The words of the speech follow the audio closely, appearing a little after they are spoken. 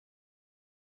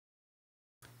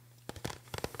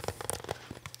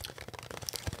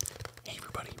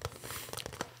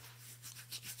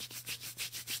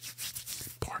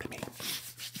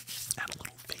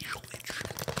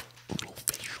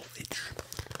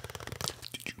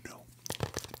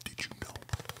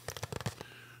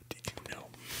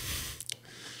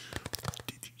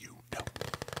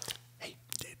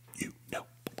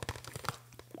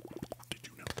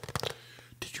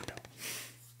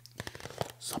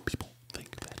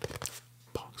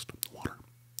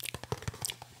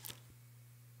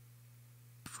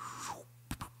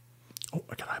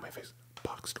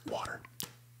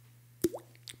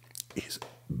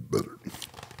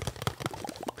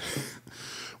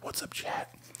What's up,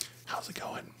 chat? How's it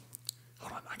going?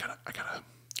 Hold on, I gotta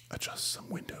adjust some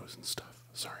windows and stuff.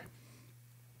 Sorry.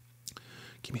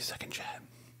 Give me a second, chat.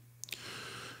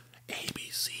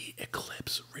 ABC,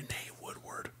 Eclipse, Renee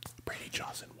Woodward, Brady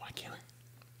Johnson. Why can't I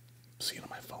see it on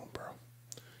my phone, bro?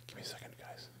 Give me a second,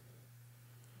 guys.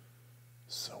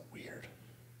 So weird.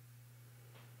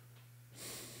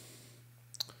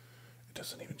 It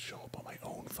doesn't even show up on my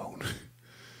own phone.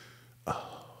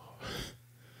 Oh.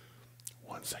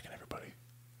 1 second, everybody.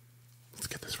 Let's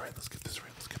get this right. Let's get this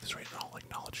right. Let's get this right. And I'll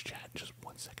acknowledge chat. Just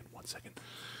 1 second. 1 second.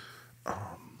 Let's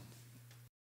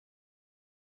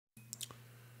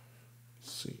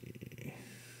see.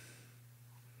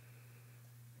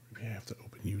 Maybe I have to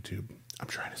open YouTube. I'm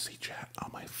trying to see chat on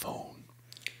my phone.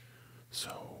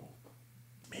 So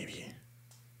maybe,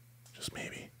 just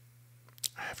maybe,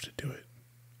 I have to do it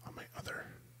on my other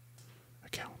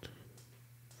account.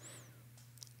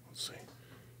 Let's see.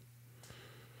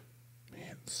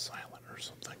 Man, silent or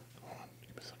something. Hold on,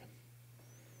 give me a second.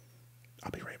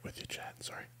 I'll be right with you, chat.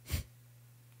 Sorry.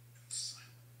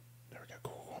 There we go.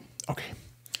 Cool. Okay.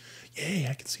 Yay,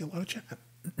 I can see a lot of chat.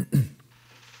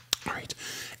 Alright.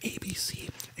 ABC,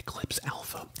 Eclipse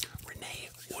Alpha, Renee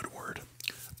Woodward,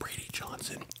 Brady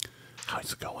Johnson.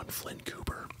 How's it going? Flynn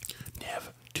Cooper,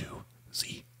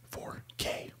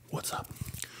 Nev2Z4K. What's up?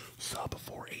 Sub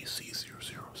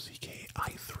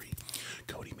 4AC00CKI3,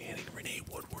 Cody Manning, Renee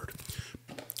Woodward,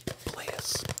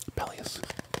 Peleus,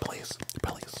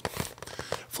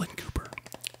 Flynn Cooper,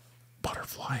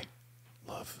 Butterfly,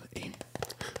 Love Aim.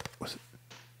 Was it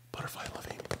Butterfly Love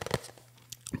Aim?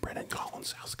 Brennan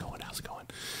Collins, how's it going? How's it going?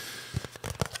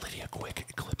 Lydia Quick,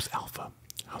 Eclipse Alpha,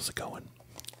 how's it going?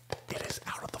 It is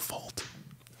out of the vault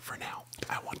for now.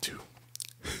 I want to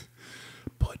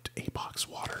put a box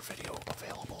water video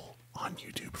available on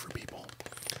YouTube for people.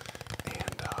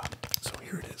 And so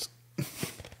here it is.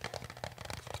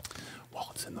 While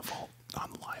it's in the vault,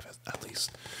 on the live at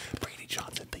least. Brady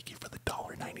Johnson, thank you for the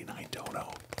 $1.99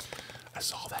 dono. I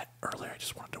saw that earlier. I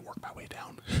just wanted to work my way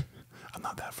down. I'm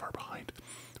not that far behind.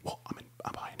 Well, I'm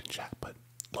behind in chat, but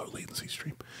low latency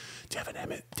stream. Devin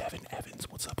Evans,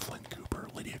 what's up? Flynn Cooper,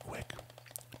 Lydia Quick,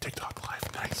 TikTok live,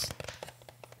 nice.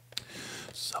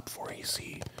 Sub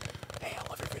 4AC. Hey, I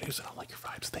love your videos and I like your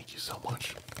vibes. Thank you so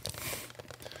much.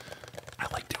 I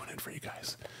like doing it for you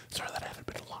guys. Sorry that I haven't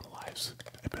been to a lot of lives.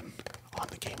 I've been on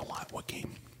the game a lot. What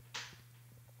game?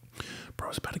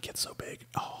 Bro's about to get so big.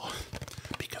 Oh,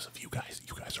 because of you guys.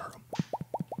 You guys are...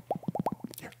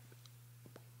 Here.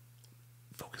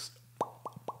 Focus.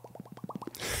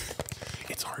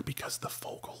 It's hard because the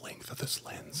focal length of this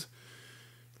lens...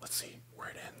 Let's see where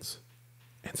it ends.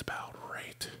 Ends about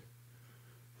right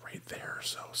there or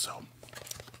so. So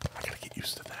I gotta get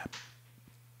used to that.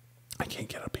 I can't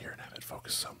get up here and have it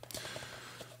focus. So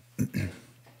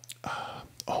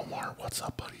Omar, what's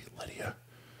up, buddy? Lydia,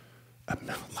 I'm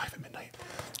live at midnight.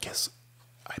 Guess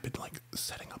I've been like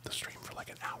setting up the stream for like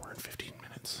an hour and 15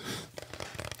 minutes.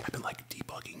 I've been like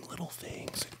debugging little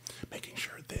things, making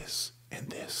sure this and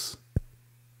this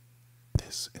and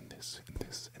this and this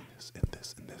and this and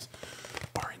this and this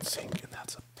are in sync, and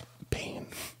that's a pain.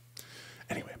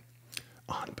 Anyway,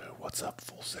 Anbu, what's up?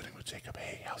 Full sitting with Jacob.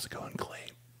 Hey, how's it going,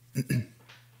 Clay?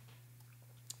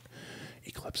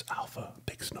 Eclipse Alpha,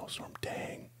 big snowstorm,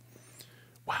 dang.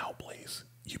 Wow, Blaze,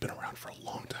 you've been around for a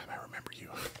long time. I remember you.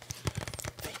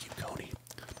 Thank you, Coney.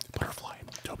 Butterfly,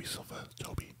 Toby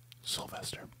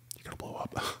Sylvester. You're gonna blow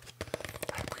up. I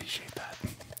appreciate that.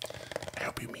 I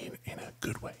hope you mean in a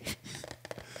good way.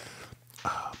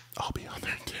 I'll be on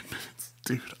there in 10 minutes.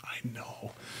 Dude, I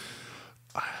know.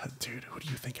 Dude, who do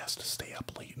you think has to stay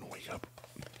up late and wake up,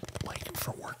 like,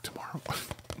 for work tomorrow?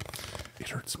 It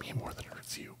hurts me more than it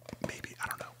hurts you. Maybe, I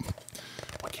don't know.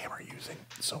 What camera are you using?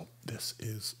 So, this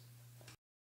is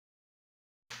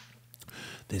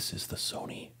the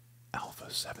Sony Alpha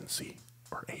 7C,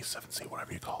 or A7C,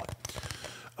 whatever you call it.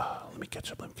 Let me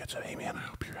catch up. Hey, man, I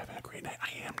hope you're having a great night.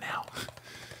 I am now.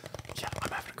 Yeah,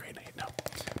 I'm having a great night now.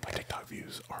 My TikTok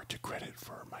views are to credit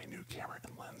for my new camera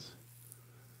and lens.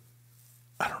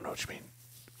 I don't know what you mean.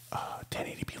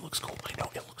 1080p looks cool. I know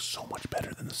it looks so much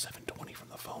better than the 720 from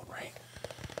the phone, right?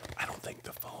 I don't think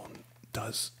the phone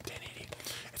does 1080.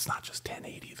 It's not just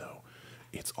 1080 though.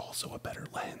 It's also a better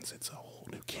lens. It's a whole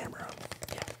new camera.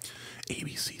 Yeah.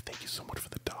 ABC, thank you so much for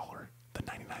the $1, the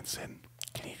 99-cent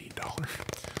Canadian dollar.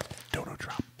 Dono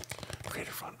drop.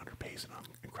 Creator Fund underpays an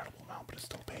incredible amount, but it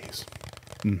still pays.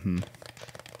 Mm-hmm.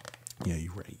 Yeah,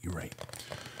 you're right.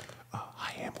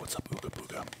 Hi, Ham. What's up, Ooga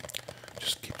Booga?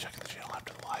 Just keep checking the channel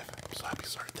after the live. I'm so happy to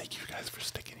start. Thank you guys for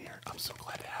sticking here. I'm so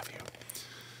glad to have you.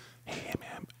 Hey,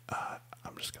 Ham.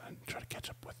 I'm just gonna try to catch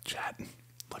up with chat.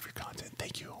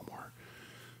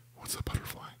 What's up,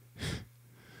 Butterfly?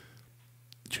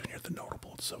 Junior the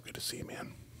Notable, it's so good to see you,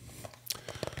 man.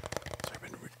 So I've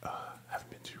been, haven't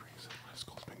been too recent. My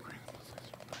school's been great.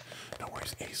 No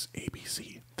worries, Ace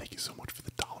ABC. Thank you so much for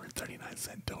the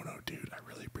 $1.39 dono, dude. I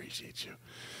really appreciate you.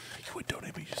 You would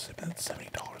donate, but you just spent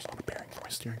 $70 on a bearing for my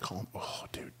steering column. Oh,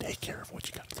 dude, take care of what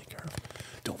you gotta take care of.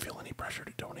 Don't feel any pressure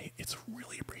to donate. It's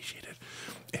really appreciated.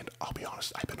 And I'll be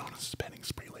honest, I've been on a spending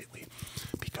spree lately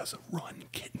because of Run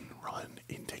Kitten Run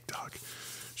in TikTok.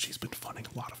 She's been funding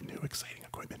a lot of new exciting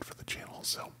equipment for the channel,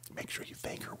 so make sure you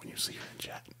thank her when you see her in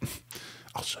chat.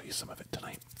 I'll show you some of it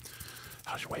tonight.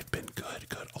 How's your wife been? Good,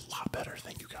 good, a lot better.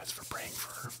 Thank you guys for praying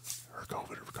for her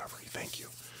COVID recovery. Thank you.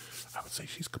 I would say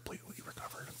she's completely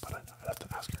recovered, but I'd have to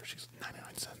ask her. She's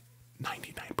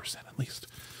 99% at least.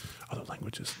 Other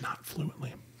languages, not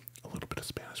fluently. A little bit of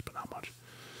Spanish, but not much.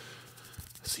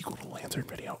 A sequel to Lantern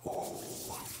video.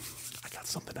 Oh, I got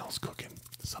something else cooking.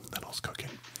 Something else cooking.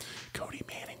 Cody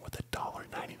Manning with a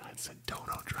 $1.99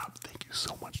 dono drop. Thank you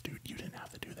so much, dude. You didn't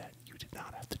have to do that. You did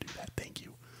not have to do that. Thank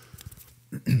you.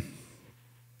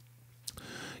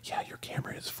 Yeah, your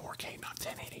camera is 4K, not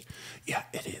 1080. Yeah,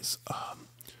 it is.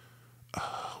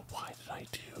 Why did I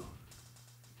do?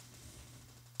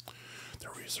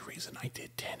 There is a reason I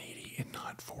did 1080 and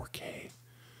not 4K.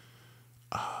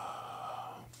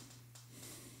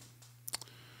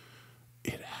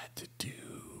 It had to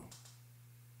do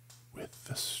with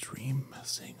the stream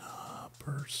messing up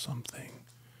or something.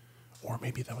 Or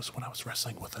maybe that was when I was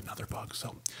wrestling with another bug,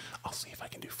 so I'll see if I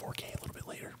can do 4K a little bit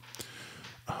later.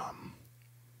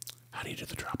 How do you do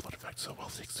the droplet effect so well?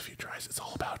 It takes a few tries. It's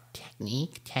all about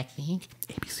technique.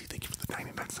 ABC, thank you for the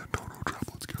 99-cent dono drop.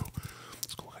 Let's go.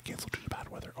 School got canceled due to bad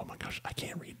weather. Oh my gosh, I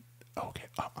can't read. Oh, okay,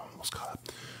 I'm almost caught up.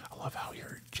 I love how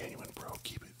you're genuine, bro.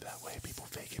 Keep it that way. People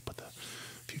fake it, but the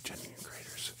few genuine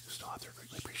creators still out there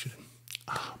greatly appreciate it.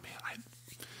 Oh man,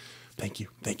 thank you,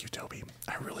 Toby.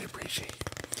 I really appreciate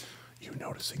you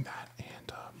noticing that.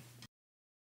 And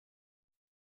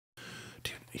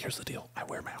dude, here's the deal. I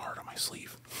wear my heart on my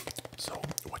sleeve. So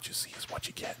what you see is what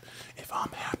you get. If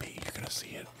I'm happy, you're gonna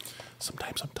see it.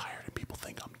 Sometimes I'm tired and people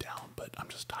think I'm down, but I'm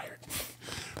just tired.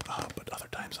 But other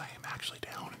times I am actually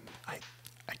down, and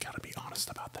I gotta be honest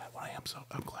about that when I am. So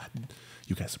I'm glad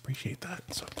you guys appreciate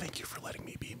that. So thank you for letting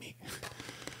me be me.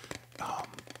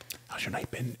 How's your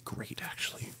night been? Great,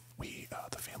 actually. We,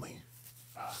 the family,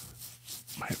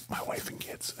 my wife and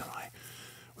kids and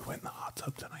we went in the hot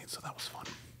tub tonight, so that was fun.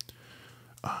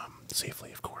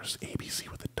 Safely, of course. ABC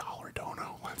with $1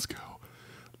 dono. Let's go.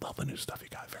 Love the new stuff you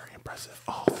got. Very impressive.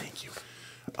 Oh, thank you.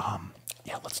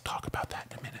 Yeah, let's talk about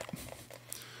that in a minute.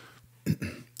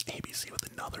 ABC with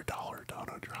another $1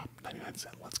 dono drop.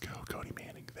 99-cent. Let's go. Cody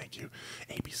Manning. Thank you.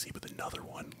 ABC with another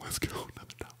one. Let's go.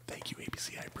 Another $1. Thank you,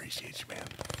 ABC. I appreciate you, man.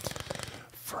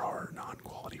 For our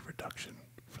non-quality reduction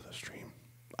for the stream.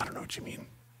 I don't know what you mean,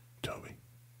 Toby.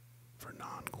 For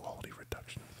non-quality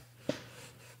reduction.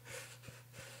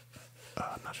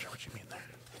 I'm not sure what you mean there.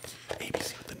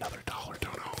 ABC with another $1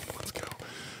 dono. Let's go.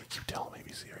 You tell them,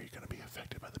 ABC, are you going to be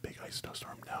affected by the big ice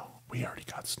snowstorm? No. We already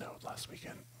got snowed last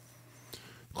weekend.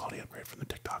 Quality upgrade from the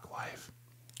TikTok live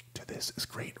to this is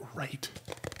great. Right.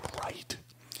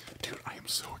 Dude, I am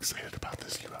so excited about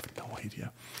this. You have no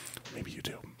idea. Maybe you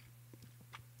do.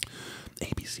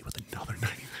 ABC with another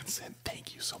 99-cent.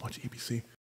 Thank you so much, ABC.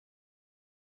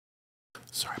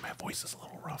 Sorry, my voice is a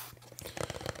little rough.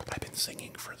 I've been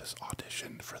singing for this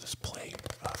audition, for this play,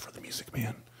 for the Music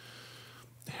Man.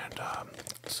 And,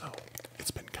 so,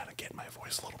 it's been kind of getting my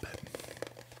voice a little bit.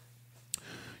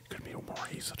 Couldn't be more.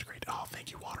 He's such a great... Oh,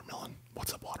 thank you, Watermelon.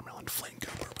 What's up, Watermelon? Flynn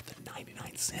Cooper with the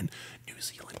 99-cent New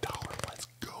Zealand dollar. Let's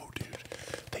go, dude.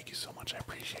 Thank you so much. I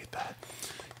appreciate that.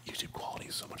 YouTube quality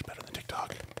is so much better than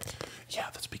TikTok. Yeah,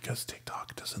 that's because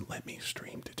TikTok doesn't let me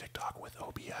stream to TikTok with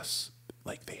OBS.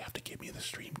 Like, they have to give me the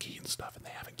stream key and stuff, and they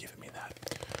haven't given me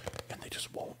that. And they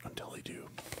just won't until they do.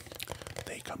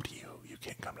 They come to you. You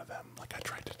can't come to them. Like, I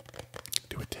tried to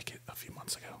do a ticket a few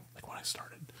months ago, like when I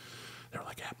started. They were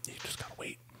like, yeah, you just gotta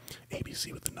wait.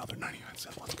 ABC with another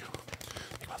 99-cent. Let's go.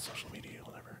 Think about social media.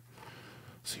 You'll never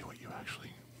see what you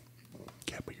actually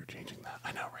get, but you're changing that.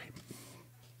 I know, right?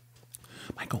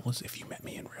 My goal is, if you met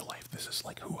me in real life, this is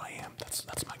like who I am.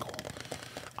 That's my goal.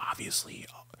 Obviously,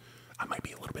 I might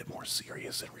be a little bit more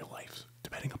serious in real life,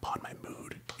 depending upon my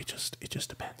mood. It just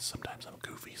depends. Sometimes I'm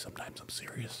goofy, sometimes I'm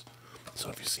serious. So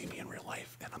if you see me in real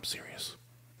life and I'm serious,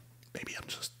 maybe I'm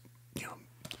just, you know,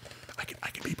 I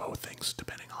can be both things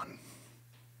depending on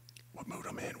what mood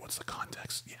I'm in, what's the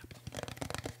context. Yeah.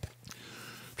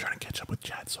 Trying to catch up with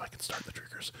chat so I can start the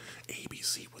triggers.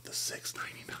 ABC with the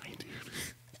 $6.99, dude.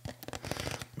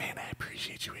 Man, I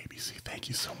appreciate you, ABC. Thank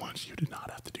you so much. You did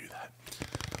not have to do that.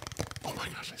 Oh my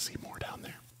gosh, I see more down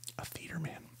there. A theater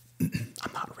man.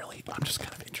 I'm not really. I'm just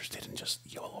kind of interested in just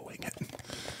YOLOing it.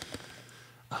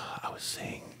 I was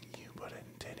saying you put in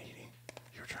 1080.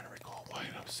 You were trying to recall why,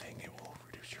 and I was saying it will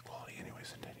reduce your quality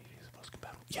anyways, and 1080 is the most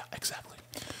compatible. Yeah, exactly.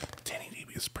 1080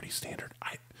 is pretty standard.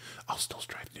 I'll still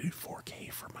strive to do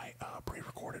 4K for my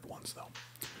pre-recorded ones, though.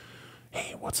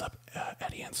 Hey, what's up,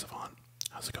 Eddie and Savant?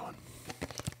 How's it going?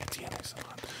 Etienne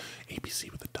Savant. ABC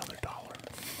with $1.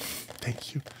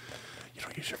 Thank you. You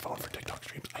don't use your phone for TikTok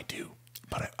streams? I do,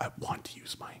 but I want to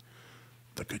use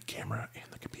the good camera and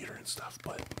the computer and stuff,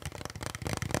 but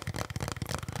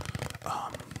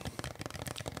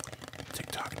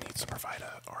TikTok needs to provide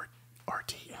a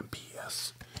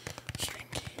RTMPS stream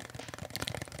key,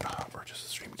 or just a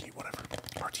stream key, whatever.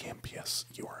 RTMPS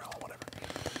URL, whatever.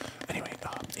 Anyway,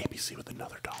 ABC with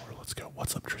 $1. Let's go.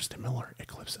 What's up, Tristan Miller?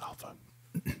 Eclipse Alpha.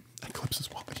 Eclipse is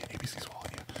wallet. Yeah, ABC's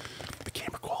wallet. Yeah. The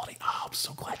camera quality. Oh, I'm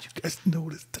so glad you guys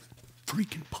noticed. That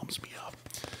freaking pumps me up.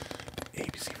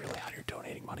 ABC really out here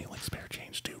donating money like spare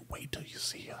change, dude. Wait till you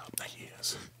see.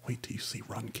 Yes. Wait till you see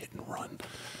Run Kitten Run.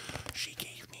 She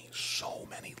gave me so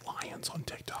many lions on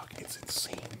TikTok. It's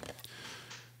insane.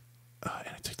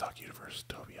 And a TikTok universe.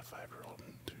 Toby, a 5-year-old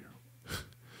and 2-year-old.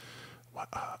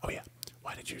 Oh yeah.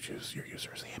 Why did you choose your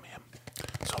user as Hamham?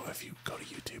 So if you go to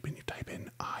YouTube and you type in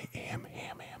I am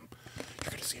Hamham, you're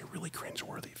gonna see a really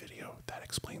cringe-worthy video that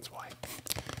explains why.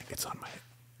 It's on my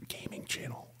gaming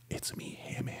channel. It's me,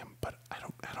 Hamham, but I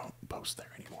don't post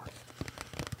there anymore.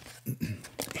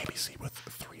 ABC with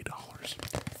 $3,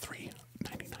 $3.99.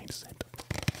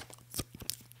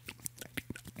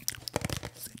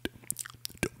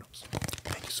 Donos.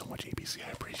 Thank you so much, ABC.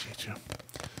 I appreciate you.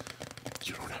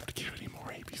 You don't have to give any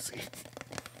more, ABC.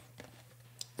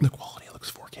 The quality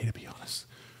looks 4K, to be honest.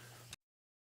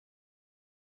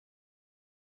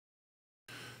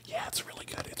 Yeah, it's really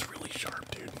good. It's really sharp,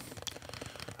 dude.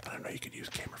 I don't know. You could use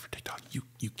camera for TikTok.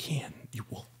 You can. You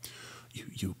will.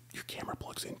 Your camera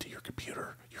plugs into your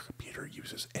computer. Your computer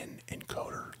uses an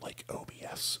encoder like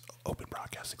OBS, Open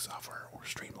Broadcasting Software, or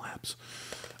Streamlabs,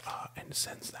 and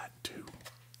sends that to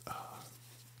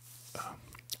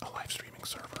a live streaming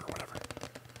server or whatever.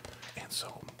 And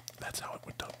so that's how it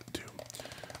would do.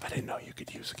 I didn't know you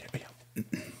could use a camera.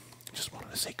 Yeah. Just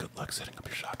wanted to say good luck setting up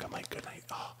your shotgun light. Good night.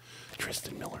 Oh,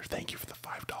 Tristan Miller, thank you for the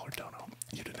 $5 dono.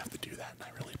 You didn't have to do that, and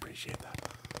I really appreciate that.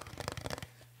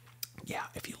 Yeah,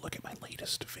 if you look at my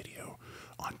latest video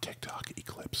on TikTok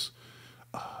Eclipse,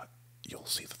 you'll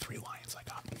see the 3 lions I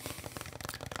got.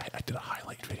 I did a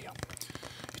highlight video.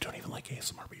 You don't even like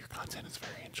ASMR, but your content is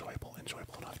very enjoyable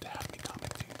enough to have me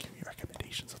commenting and give me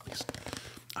recommendations at least.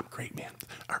 I'm great, man.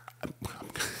 I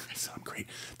said I'm great.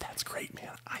 That's great,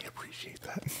 man. I appreciate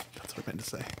that. That's what I meant to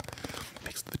say.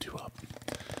 Mixed the two up.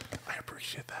 I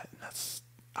appreciate that, and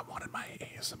I wanted my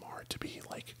ASMR to be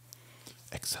like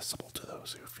accessible to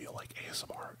those who feel like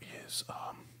ASMR is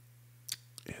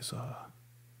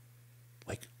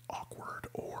like awkward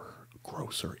or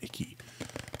gross or icky.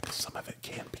 Some of it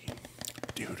can be,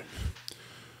 dude.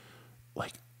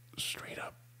 Like straight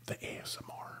up, the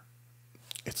ASMR.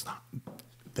 It's not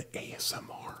the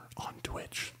ASMR on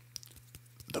Twitch.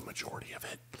 The majority of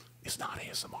it is not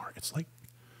ASMR. It's like,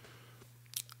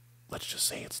 let's just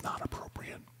say it's not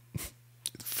appropriate.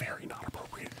 It's very not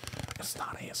appropriate. It's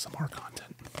not ASMR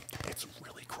content. It's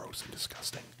really gross and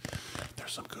disgusting.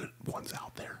 There's some good ones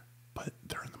out there, but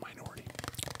they're in the minority.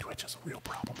 Twitch has a real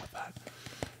problem with that.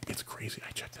 It's crazy.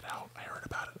 I checked it out. I heard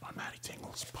about it on Matty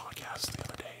Tingle's podcast the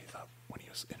other day when he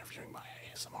was interviewing my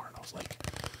ASMR, and I was like,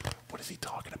 what is he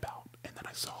talking about? And then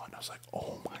I saw it, and I was like,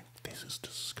 oh my, this is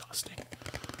disgusting.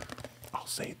 I'll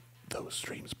say those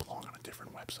streams belong on a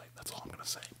different website. That's all I'm going to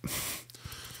say.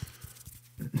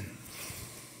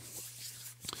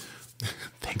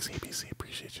 Thanks, ABC.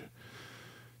 Appreciate you.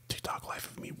 TikTok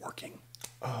life of me working.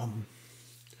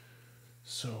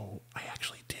 So I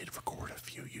actually did record a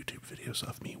few YouTube videos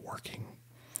of me working.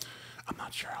 I'm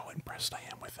not sure how impressed I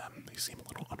am with them. They seem a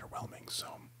little underwhelming, so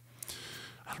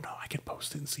I don't know. I can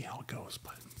post it and see how it goes,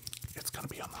 but it's gonna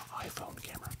be on the iPhone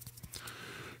camera.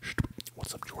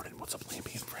 What's up, Jordan? What's up,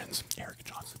 Lampy and friends? Eric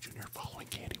Johnson Jr. following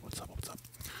Candy. What's up? What's up?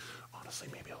 Honestly,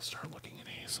 maybe I'll start looking at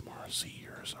ASMR. See,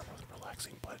 yours are both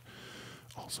relaxing, but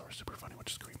also are super funny,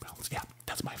 which is Green Balance. Yeah,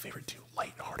 that's my favorite too.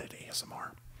 Light-hearted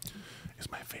ASMR is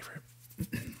my favorite.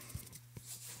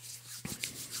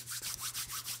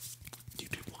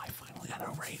 YouTube Live finally. I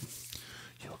know, right?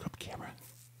 You hook up camera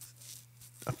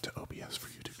up to OBS for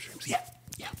YouTube streams. Yeah.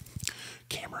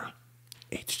 Camera,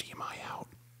 HDMI out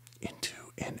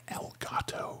into an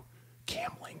Elgato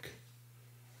cam link.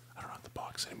 I don't have the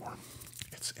box anymore.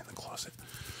 It's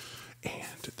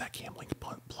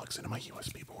my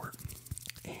USB port,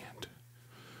 and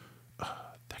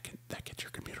that gets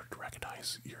your computer to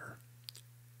recognize your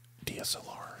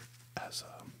DSLR as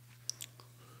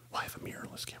well, I have a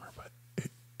mirrorless camera, but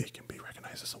it can be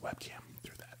recognized as a webcam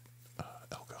through that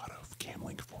Elgato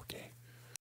Camlink 4K.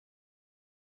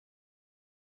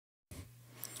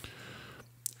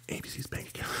 ABC's bank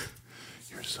account.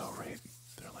 You're so right.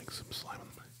 They're like some slime on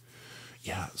them.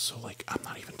 Yeah, so like I'm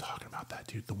not even talking about that,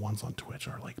 dude. The ones on Twitch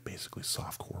are like basically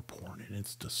softcore porn, and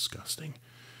it's disgusting.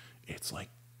 It's like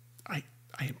I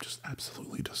am just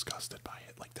absolutely disgusted by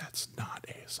it. Like that's not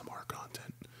ASMR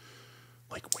content.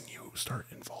 Like when you start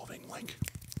involving like,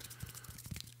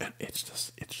 and it's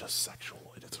just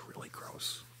sexual, and it's really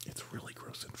gross. It's really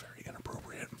gross and very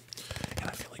inappropriate. And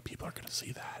I feel like people are gonna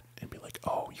see that and be like,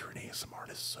 "Oh, you're an ASMR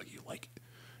artist, so you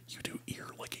do ear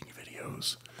licking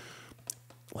videos."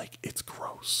 Like it's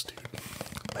gross, dude.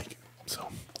 Like so,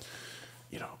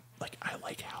 like I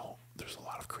like how there's a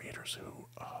lot of creators who,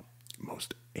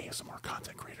 most ASMR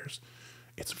content creators,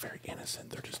 it's very innocent.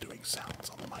 They're just doing sounds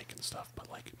on the mic and stuff. But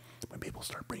like when people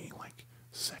start bringing like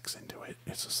sex into it,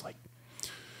 it's just like,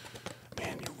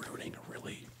 man, you're ruining a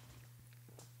really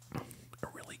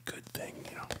good thing,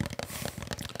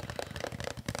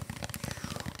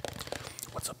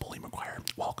 What's up, Bully McGuire?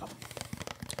 Welcome.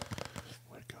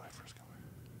 Where'd it go? I first go.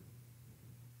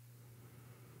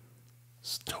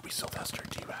 Toby Sylvester,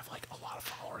 do you have like a lot of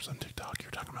followers on TikTok?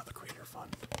 You're talking about the Creator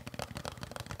Fund.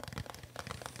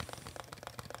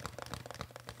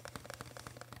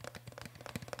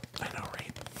 I know,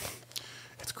 right?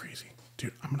 It's crazy.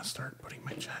 Dude, I'm gonna start putting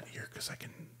my chat here because I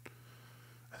think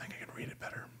I can read it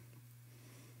better.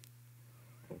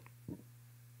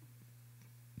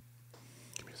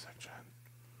 Give me a sec, chat.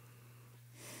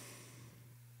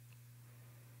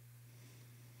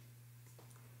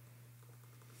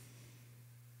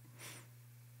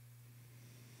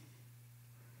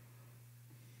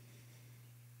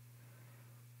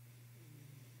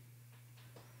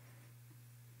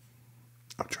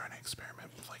 I'm trying to experiment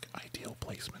with like ideal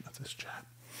placement of this chat.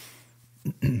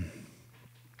 And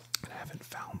I haven't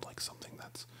found like something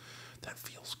that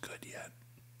feels good yet.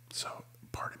 So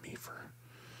pardon me for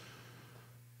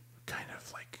kind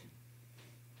of like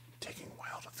taking a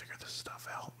while to figure this stuff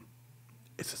out.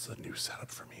 It's just a new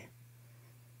setup for me.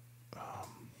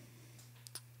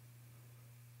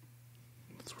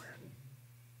 That's weird.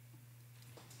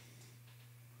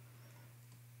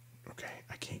 Okay,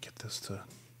 I can't get this to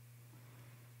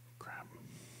grab.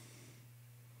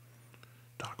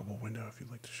 Dockable window if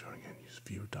you'd like to show it again. Use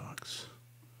view docs.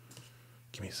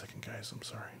 Give me a second, guys. I'm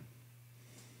sorry.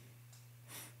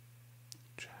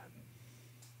 Chat.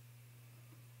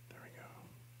 There we go.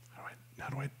 How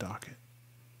do I dock it?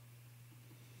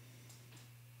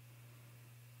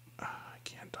 I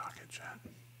can't dock it, chat.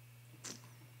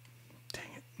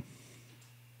 Dang it.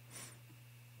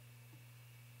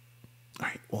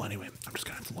 Alright, well anyway, I'm just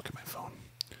gonna have to look at my phone.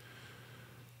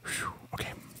 Whew,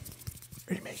 okay.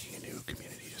 Are you making a new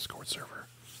community Discord server?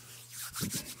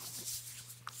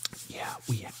 Yeah,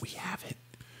 we have it.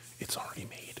 It's already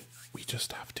made. We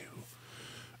just have to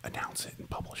announce it and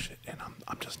publish it, and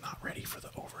I'm just not ready for the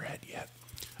overhead yet.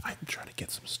 I'm trying to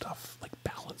get some stuff like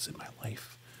balance in my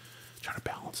life. Trying to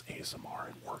balance ASMR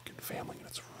and work and family, and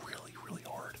it's really, really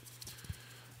hard.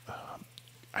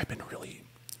 I've been really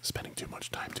spending too much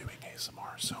time doing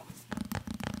ASMR, so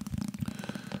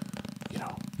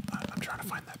I'm trying to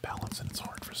find that balance, and it's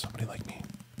hard for somebody like me.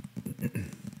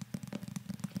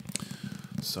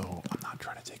 So I'm not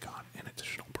trying to take on an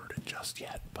additional burden just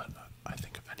yet, but I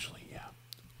think eventually, yeah,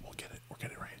 we'll get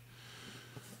it right.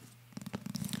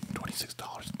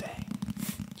 $26, dang.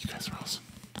 You guys are awesome.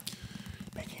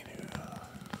 Making a new,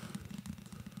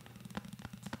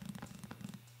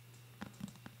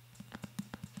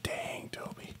 dang,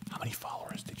 Toby. How many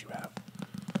followers did you have?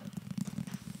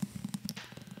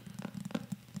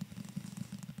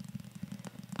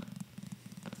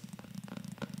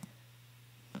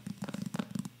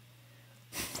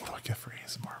 What do I get for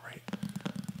ASMR, right?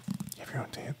 You have your own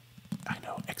tape? I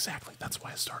know, exactly. That's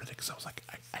why I started it, because I was like,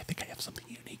 I think I have something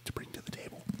unique to bring to the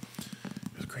table.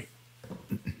 It was great.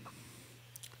 I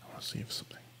want to see if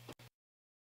something.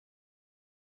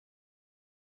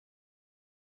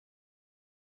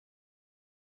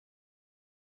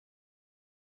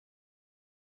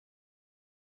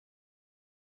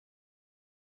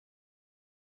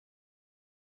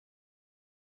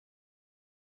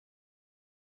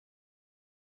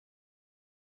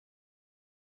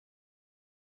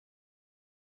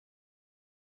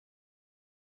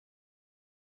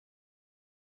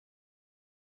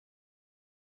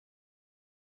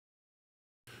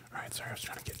 Alright, sorry, I was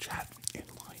trying to get chat in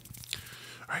line.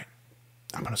 Alright,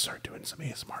 I'm gonna start doing some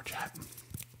ASMR chat.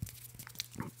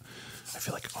 I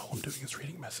feel like all I'm doing is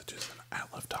reading messages, and I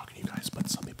love talking to you guys, but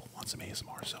some people want some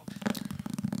ASMR, so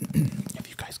if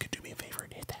you guys could do me a favor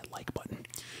and hit that like button,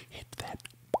 hit the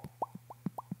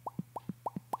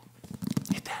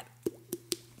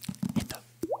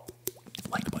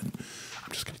like button.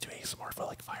 I'm just gonna do ASMR for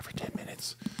like 5 or 10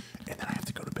 minutes, and then I have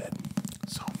to go to bed.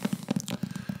 So,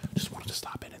 just wanted to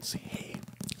stop in and say, hey,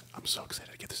 I'm so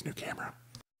excited to get this new camera.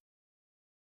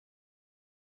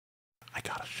 I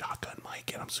got a shotgun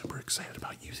mic, and I'm super excited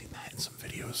about using that in some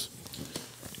videos.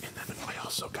 And then I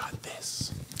also got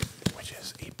this, which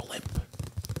is a blimp.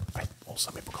 Well,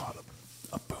 some people call it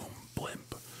a boom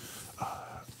blimp,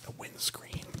 a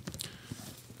windscreen.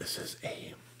 This is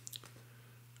a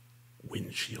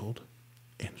windshield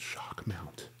and shock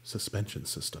mount suspension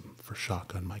system for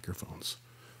shotgun microphones.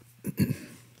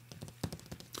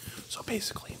 So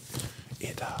basically,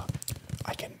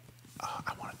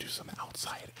 I want to do some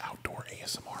outdoor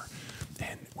ASMR,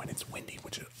 and when it's windy,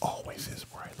 which it always is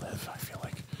where I live, I feel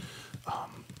like,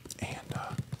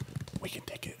 we can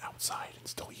take it outside and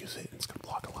still use it, and it's going to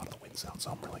block a lot of the wind sound,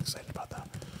 so I'm really excited about that.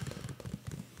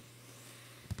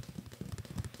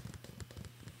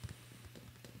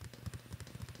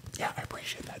 Yeah, I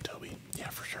appreciate that, Toby. Yeah,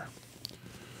 for sure.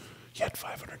 You had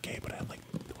 500K, but I had like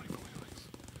 20 likes.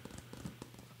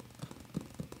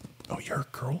 Oh, you're a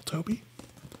girl, Toby?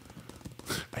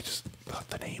 I just thought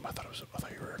the name. I thought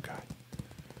you were a guy.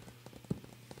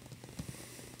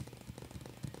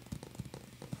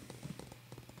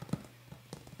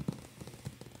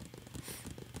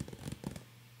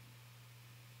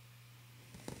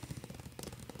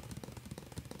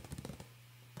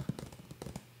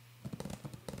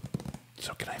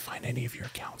 So can I find any of your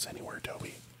accounts anywhere,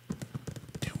 Toby?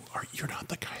 Dude, you're not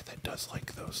the guy that does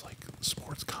like those like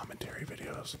sports commentary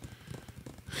videos,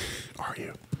 are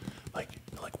you? Like,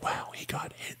 wow, he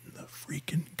got hit in the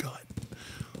freaking gut.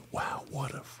 Wow,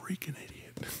 what a freaking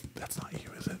idiot. That's not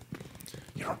you, is it?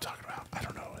 You know what I'm talking about? I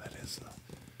don't know who that is.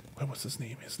 Wait, what's his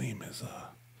name? His name is,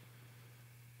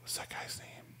 what's that guy's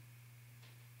name?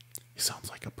 He sounds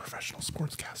like a professional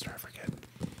sportscaster, I forget.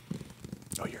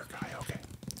 Oh, you're a guy, okay.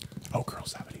 Oh,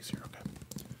 girls have it easier, okay.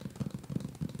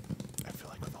 I feel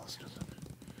like with all this stuff.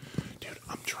 Dude,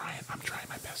 I'm trying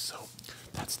my best, so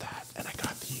that's that. And I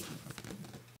got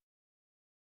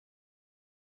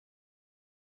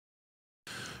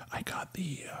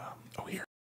the, oh, here.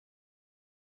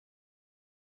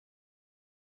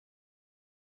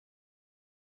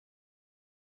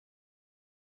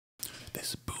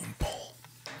 This boom pole.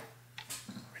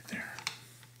 Right there.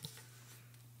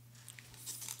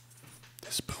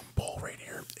 This boom pole right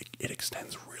here, it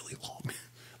extends really long.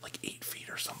 Like 8 feet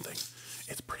or something.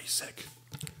 It's pretty sick.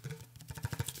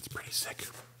 It's pretty sick.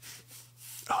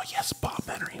 Oh, yes, Bob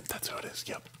Menery. That's who it is.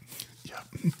 Yep. Yep.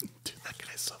 Dude, that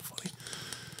guy's so funny.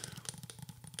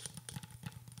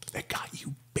 It got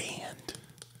you banned.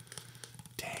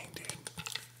 Dang, dude.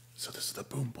 So this is the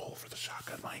boom pole for the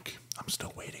shotgun mic. I'm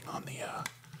still waiting on the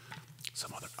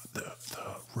the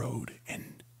Rode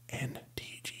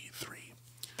NTG3.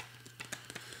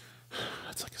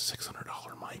 That's like a $600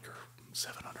 mic or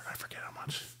 $700. I forget how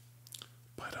much.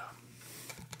 But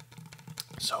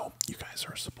so you guys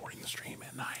are supporting the stream,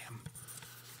 and I am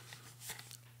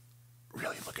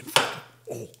really looking forward.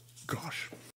 Oh gosh.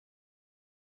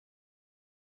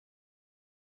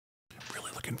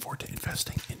 Really looking forward to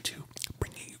investing into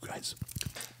bringing you guys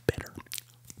better,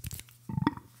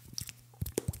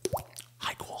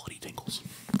 high quality tingles.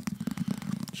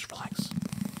 Just relax.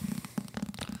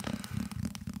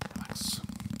 Relax.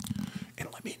 And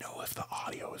let me know if the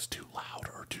audio is too loud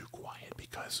or too quiet,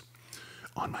 because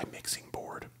on my mixing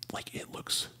board, like it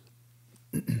looks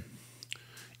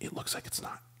like it's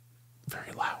not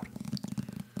very loud.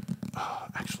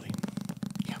 Actually,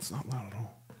 yeah, it's not loud at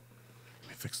all. Let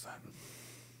me fix that.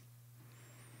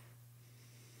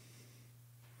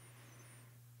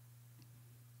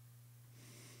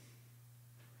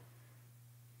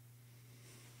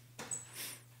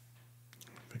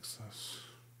 Fix this.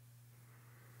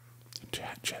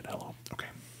 Chat, hello. Okay.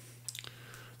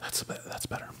 That's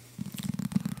better.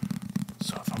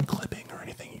 So if I'm clipping or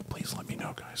anything, please let me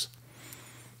know, guys.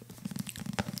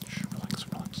 Relax,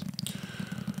 relax.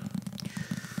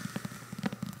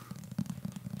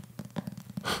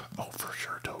 Oh, for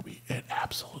sure, Toby. It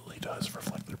absolutely does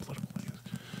reflect their political views.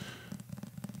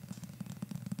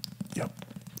 Yep,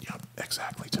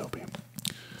 exactly, Toby.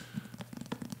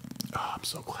 Oh, I'm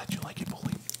so glad you like it,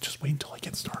 Bully. Just wait until I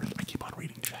get started. I keep on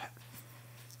reading chat.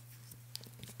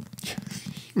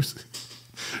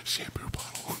 Shampoo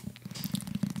bottle.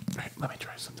 Alright, let me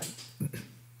try something.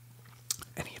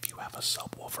 Any of you have a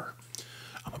subwoofer.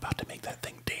 I'm about to make that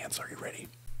thing dance. Are you ready?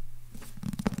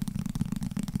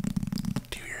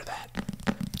 Do you hear that?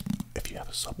 If you have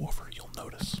a subwoofer, you'll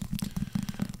notice.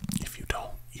 If you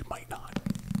don't, you might not.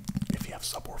 If you have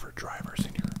subwoofer drivers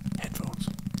in your headphones,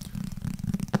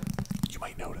 you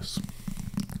might notice.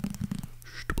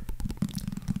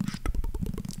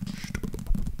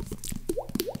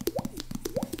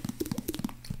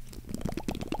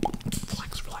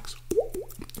 Relax, relax.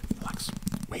 Relax.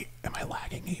 Wait, am I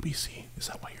lagging, ABC? Is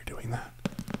that why you're doing that?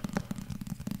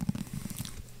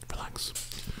 Relax.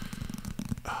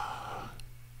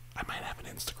 I might have an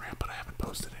Instagram, but I haven't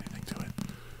posted anything to it.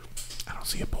 I don't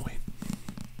see a point.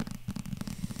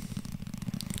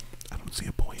 I don't see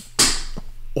a point.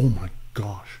 Oh my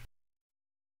gosh.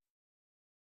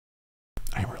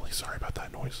 I'm really sorry about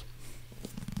that noise.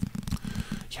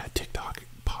 Yeah, TikTok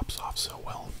pops off so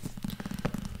well.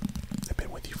 I've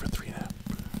been with you for 3.5.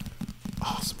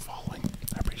 Awesome following.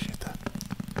 I appreciate that.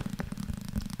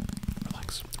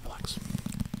 Relax, relax,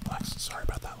 relax. Sorry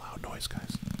about that loud noise,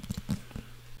 guys.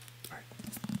 Alright.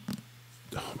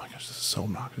 Oh my gosh, this is so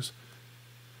obnoxious.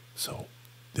 So,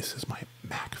 this is my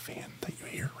Mac fan that you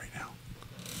hear right now.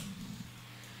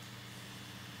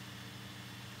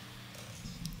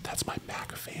 That's my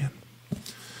Mac fan.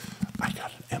 I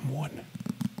got an M1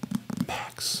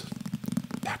 Max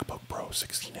MacBook Pro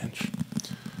 16-inch.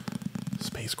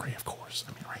 Space gray, of course.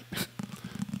 I mean, right?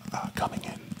 Coming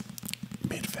in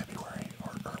mid-February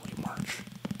or early March.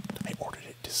 I ordered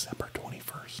it December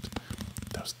 21st.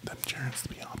 Them chance to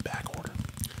be on back order.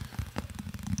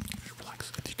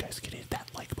 Relax. If you guys could hit that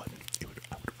like button, I would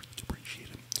really appreciate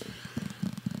it.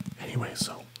 Anyway,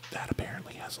 so that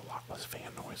apparently has a lot less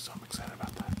fan noise, so I'm excited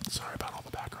about that. Sorry about all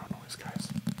the background noise, guys.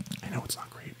 I know it's not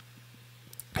great.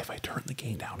 If I turn the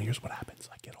gain down, here's what happens.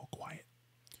 I get all quiet.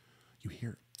 You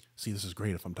hear it. See, this is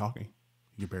great if I'm talking.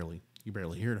 You barely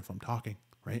hear it if I'm talking,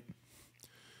 right?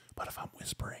 But if I'm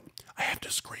whispering, I have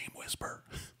to scream whisper.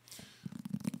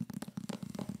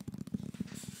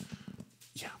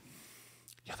 Yeah.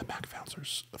 Yeah, the Mac fans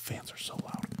are so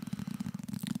loud.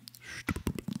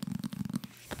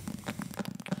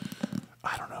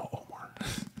 I don't know, Omar.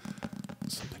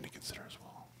 Something to consider as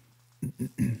well.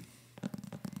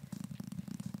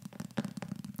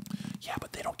 Yeah,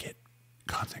 but they don't get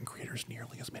content creators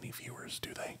nearly as many viewers,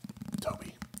 do they,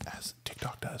 Toby, as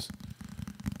TikTok does?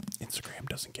 Instagram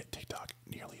doesn't get TikTok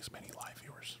nearly as many live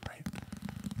viewers, right?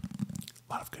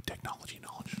 A lot of good technology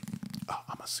knowledge.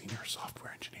 I'm a senior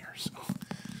software engineer, so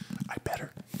I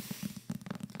better.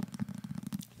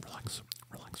 Relax,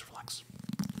 relax, relax.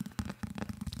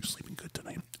 You're sleeping good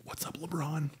tonight. What's up,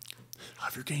 LeBron? How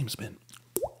have your games been?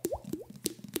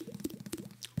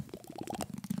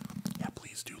 Yeah,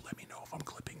 please do let me know if I'm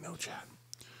clipping no chat.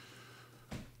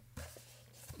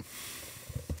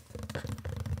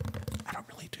 I don't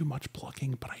really do much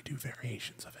plugging, but I do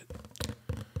variations of it.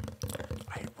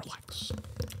 I relax.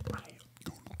 I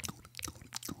go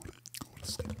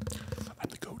to sleep. I'm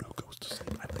the goat who goes to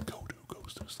sleep. I'm the goat who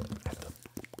goes to sleep.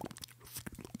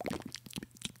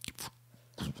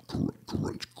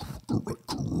 Crunch, crunch,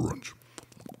 crunch.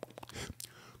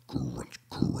 Crunch,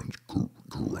 crunch,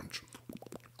 crunch.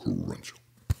 Crunch.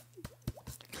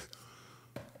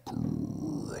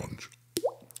 Crunch.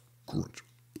 Crunch.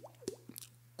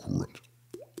 Crunch.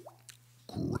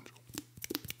 Crunch.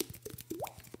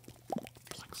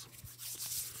 Relax.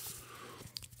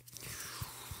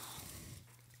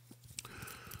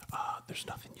 There's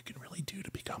nothing you can really do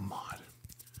to become mod.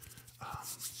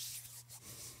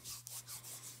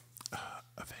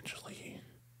 Eventually,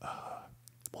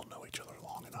 we'll know each other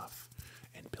long enough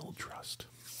and build trust.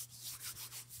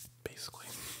 Basically.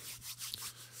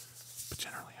 But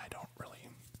generally, I don't really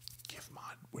give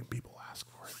mod when people ask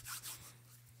for it.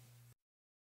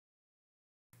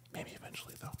 Maybe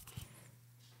eventually, though.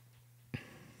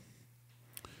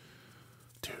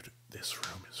 Dude, this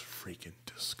room is freaking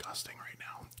disgusting right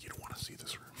now. You don't want to see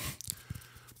this room.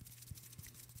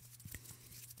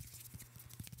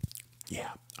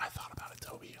 Yeah, I thought about it,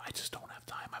 Toby. I just don't have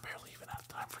time. I barely even have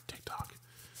time for TikTok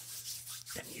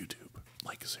and YouTube.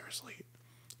 Like, seriously,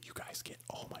 you guys get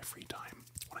all my free time.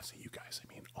 When I say you guys,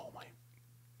 I mean all my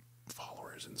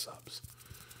followers and subs.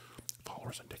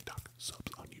 Followers on TikTok,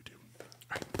 subs on YouTube.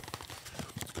 Alright,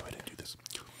 let's go ahead and do this.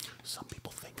 Some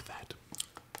people think that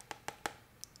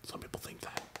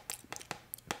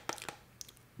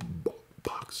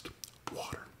boxed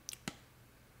water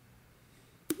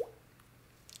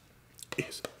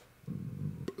is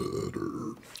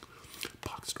better.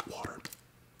 Boxed water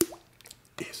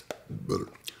is better.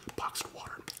 Boxed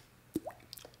water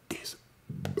is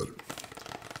better.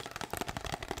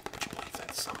 Would you believe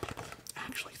that some people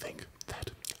actually think that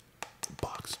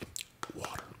boxed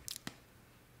water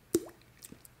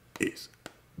is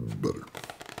better.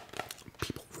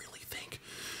 People really think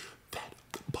that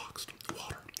boxed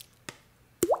water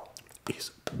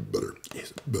is better,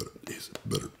 is better, is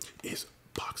better, is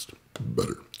boxed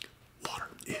better. Water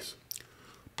is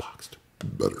boxed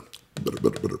better, better,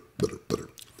 better, better, better, better.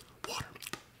 Water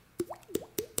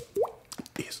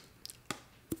is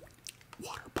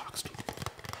water boxed.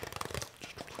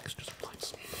 Just relax, just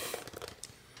relax.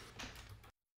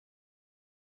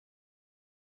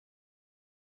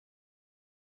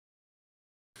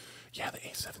 Yeah, the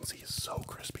A7C is so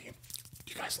crispy.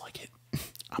 Do you guys like it?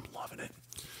 I'm loving it.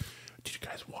 Did you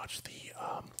guys watch the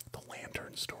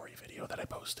lantern story video that I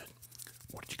posted?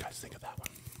 What did you guys think of that one?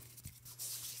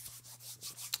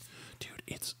 Dude,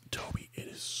 it's Toby. It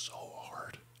is so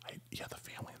hard. Yeah, the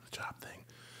family and the job thing.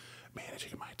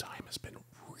 Managing my time has been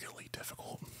really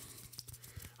difficult.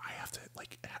 I have to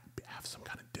like have some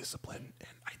kind of discipline, and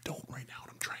I don't right now,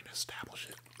 and I'm trying to establish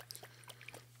it.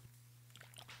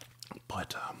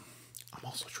 But I'm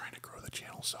also trying to grow the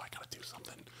channel, so I gotta do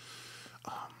something.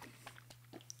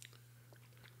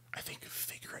 I think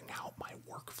figuring out my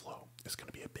workflow is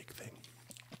gonna be a big thing.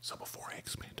 So before I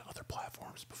expand to other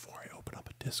platforms, before I open up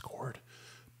a Discord,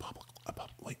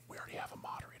 we already have a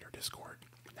moderator Discord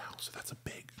now, so that's a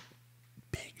big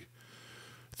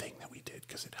thing that we did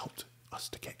because it helped us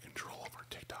to get control of our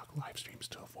TikTok live streams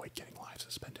to avoid getting live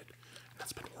suspended, and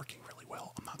that's been working really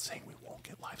well. I'm not saying we won't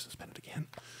get live suspended again,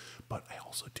 but I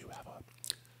also do have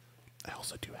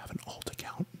an alt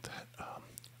account that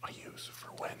I use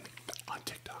for when on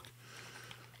TikTok.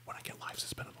 When I get live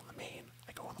suspended on the main,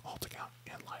 I go on the alt account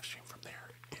and live stream from there.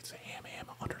 It's a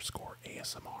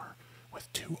Hamham_ASMR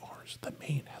with 2 R's. The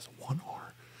main has 1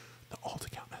 R. The alt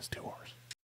account has 2 R's.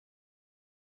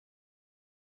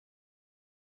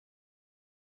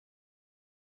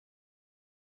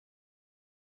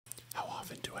 How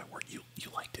often do I work? You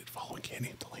liked it following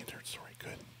Candy the Lantern story.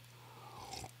 Good.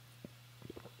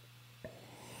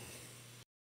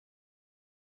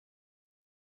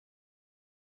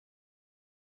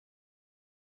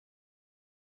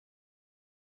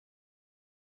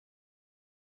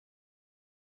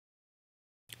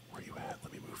 Where you at?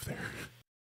 Let me move there.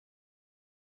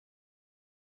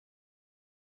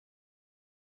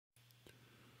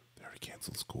 They already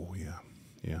canceled school, yeah.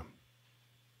 Yeah.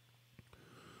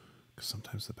 Because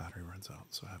sometimes the battery runs out,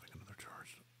 so having another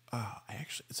charge.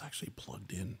 It's actually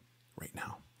plugged in right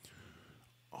now.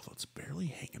 Although it's barely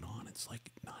hanging on, it's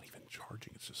like not even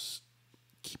charging, it's just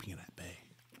keeping it at bay.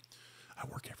 I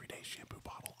work every day, shampoo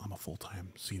bottle. I'm a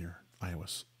full-time senior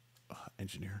iOS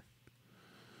engineer.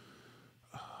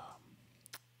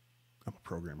 I'm a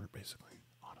programmer, basically,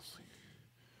 honestly.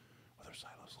 Whether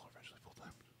side hustle or eventually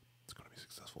full-time, it's going to be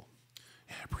successful.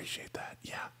 Yeah, I appreciate that.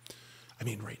 Yeah. I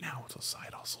mean, right now it's a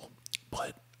side hustle,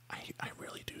 but I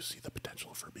really do see the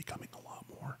potential for becoming a lot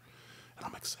more, and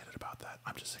I'm excited about that.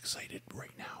 I'm just excited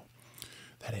right now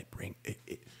that it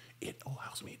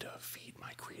allows me to feed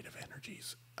my creative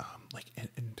energies,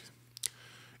 and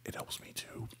it helps me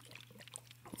to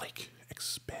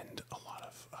expend a lot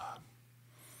of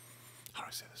how do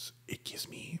I say this? It gives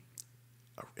me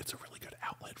it's a really good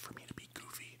outlet for me to be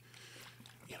goofy,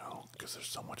 because there's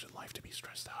so much in life to be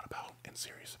stressed out about and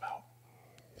serious about.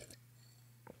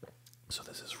 So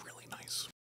this is really nice.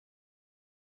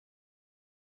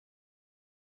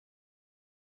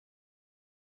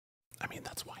 I mean,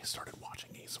 that's why I started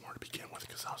watching ASMR to begin with,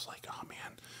 because I was like, oh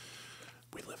man,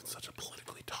 we live in such a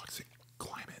politically toxic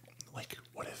climate. Like,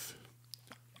 what if,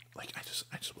 I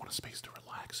just want a space to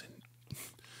relax and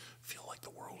feel like the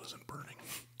world isn't burning.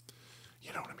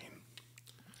 You know what I mean?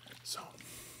 So,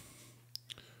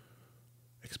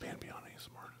 expand beyond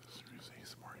ASMR. This is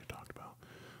ASMR you talked about.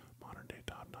 Modern day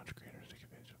top-notch creators take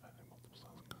advantage of having multiple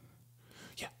styles of content.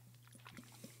 Yeah,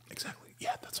 exactly.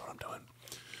 Yeah, that's what I'm doing.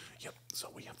 Yep, so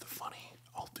we have the funny,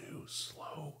 I'll do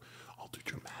slow, I'll do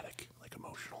dramatic, like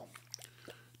emotional.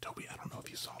 Toby, I don't know if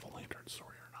you saw the Lantern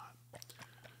story or not,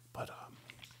 but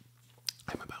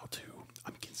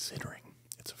I'm considering,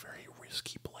 it's a very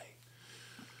risky play,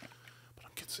 but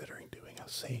I'm considering doing a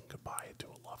saying goodbye to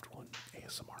a loved one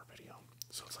ASMR video.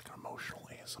 So it's like an emotional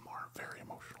ASMR, very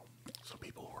emotional. So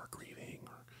people who are grieving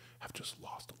or have just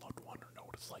lost a loved one or know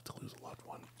what it's like to lose a loved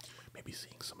one, maybe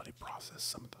seeing somebody process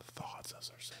some of the thoughts as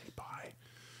they're saying bye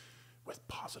with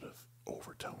positive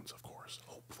overtones, of course,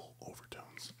 hopeful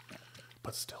overtones,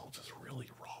 but still just really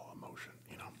raw emotion,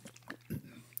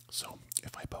 So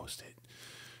if I post it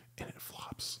and it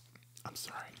flops, I'm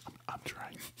sorry, I'm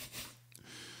trying.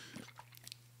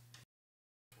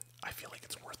 I feel like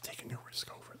it's worth taking a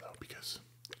risk over though, because,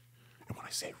 and when I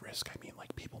say risk, I mean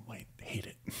like people might hate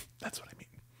it. That's what I mean.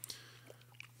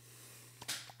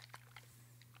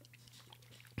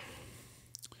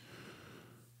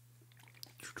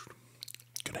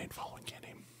 Good night, following candy.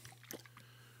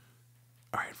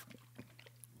 Alright.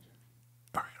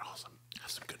 Alright, awesome.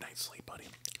 Have some good night's sleep, buddy.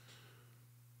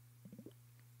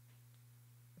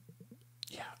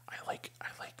 Yeah, I like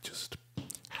just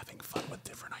having fun with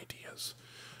different ideas.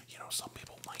 You know, some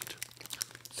people might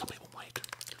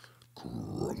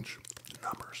crunch the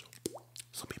numbers.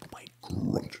 Some people might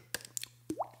crunch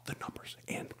the numbers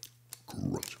and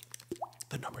crunch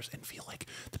the numbers and feel like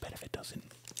the benefit doesn't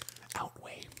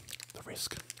outweigh the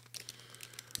risk.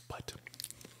 But,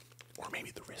 or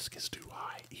maybe the risk is too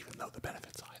high, even though the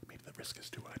benefit's high. Maybe the risk is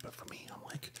too high, but for me, I'm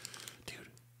like, dude,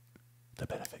 the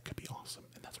benefit could be awesome,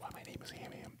 and that's why my name is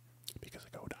Hamham, because I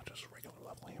go not just regular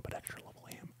level ham, but extra level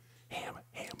ham. Ham.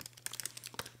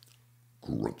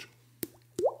 Crunch.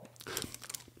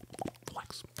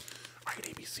 Flex. Alright,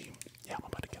 ABC. Yeah, I'm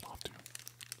about to get off too.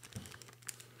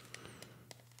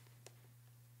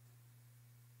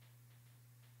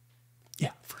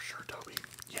 Yeah, for sure, Toby.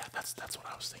 Yeah, that's what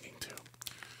I was thinking too.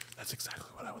 That's exactly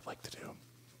what I would like to do.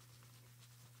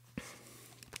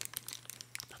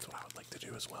 That's what I would like to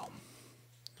do as well.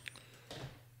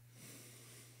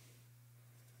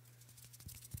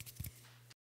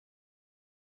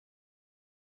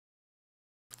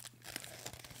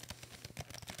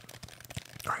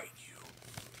 Alright, you.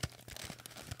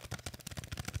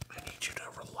 I need you to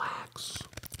relax.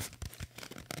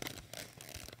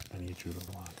 I need you to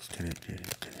relax. Can you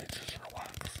just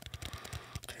relax?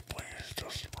 Can you please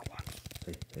just relax?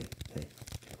 Hey, can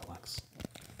you relax?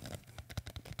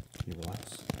 Can you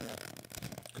relax?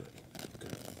 Good.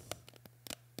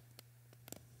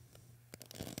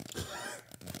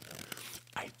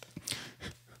 I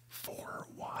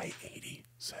 4Y80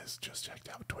 says just checked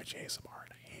out Twitch ASMR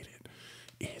and I hate it.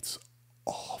 It's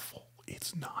awful.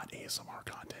 It's not ASMR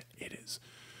content. It is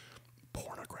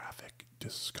pornographic,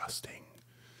 disgusting.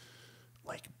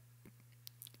 Like,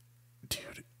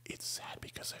 dude, it's sad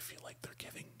because I feel like they're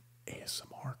giving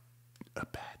ASMR a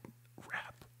bad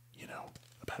rap, you know?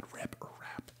 A bad rep or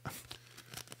rap.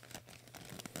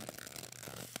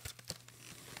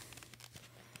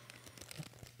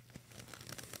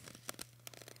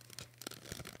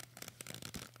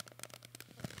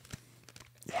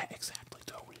 Yeah, exactly,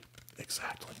 Toby.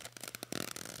 Exactly.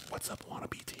 What's up,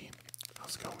 wannabe team?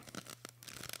 How's it going?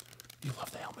 You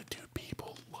love the helmet, dude.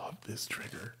 People love this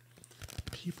trigger.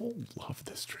 People love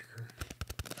this trigger.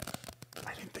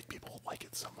 I didn't think people would like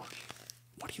it so much.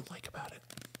 What do you like about it?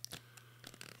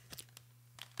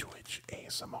 Twitch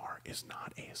ASMR is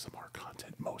not ASMR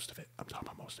content. Most of it. I'm talking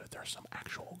about most of it. There are some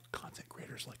actual content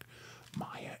creators like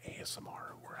Maya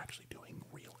ASMR who are actually doing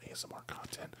real ASMR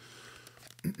content.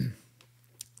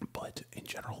 But in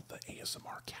general, the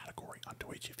ASMR category on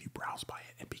Twitch, if you browse by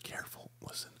it, and be careful,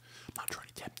 listen, I'm not trying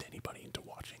to tempt anybody into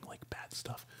watching like bad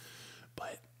stuff,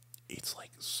 but it's like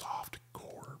soft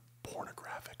core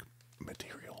pornographic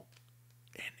material,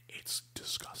 and it's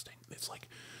disgusting. It's like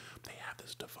they have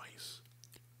this device.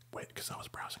 Wait, because I was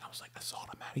browsing, I was like, I saw it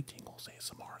on Maddie Tingle's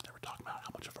ASMR. They were talking about how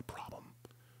much of a problem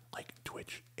like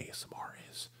Twitch ASMR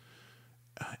is.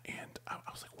 And I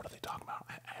was like, what are they talking about?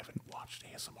 I haven't watched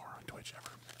ASMR on Twitch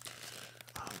ever,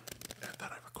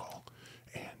 that I recall.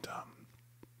 And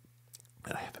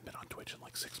I haven't been on Twitch in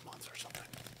like 6 months or something.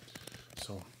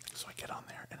 So I get on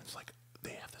there, and it's like,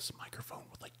 they have this microphone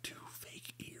with like 2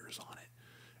 fake ears on it.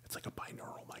 It's like a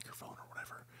binaural microphone or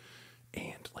whatever.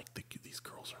 And like these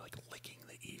girls are like licking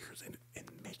the ears and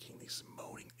making these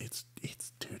moaning. It's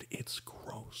dude, it's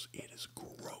gross. It is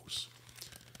gross.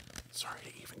 Sorry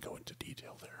to even go into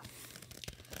detail there.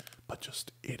 But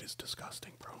just, it is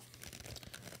disgusting, bro.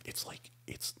 It's like,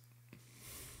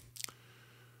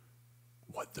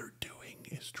 what they're doing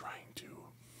is trying to,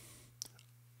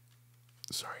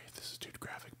 sorry if this is too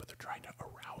graphic, but they're trying to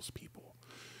arouse people.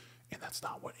 And that's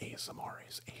not what ASMR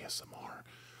is. ASMR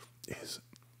is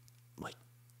like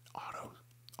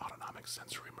autonomic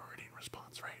sensory meridian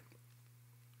response, right?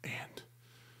 And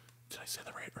did I say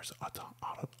that right? Or is it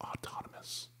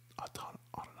autonomous?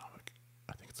 Autonomic.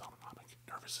 I think it's autonomic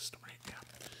nervous system, right? Yeah.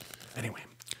 Anyway,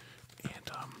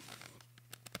 and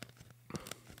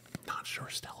not sure,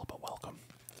 Stella, but welcome.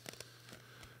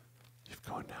 You've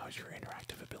gone now as your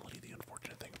interactive ability. The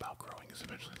unfortunate thing about growing is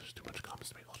eventually there's too much comments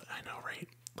to be able to. I know, right?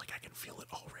 Like I can feel it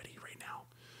already right now.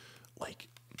 Like,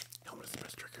 helmet is the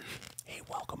best trigger. Hey,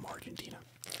 welcome, Argentina.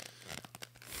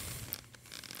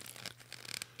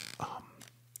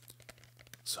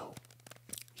 So,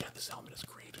 yeah, this helmet is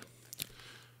great.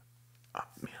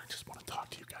 Man, I just want to talk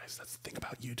to you guys. That's the thing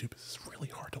about YouTube. It's really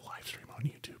hard to live stream on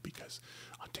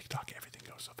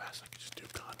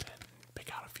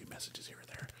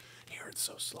it's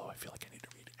so slow. I feel like I need to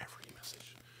read every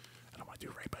message, and I want to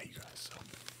do right by you guys. So,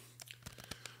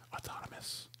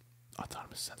 autonomous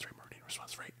sensory meridian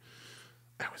response rate.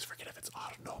 I always forget if it's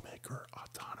autonomic or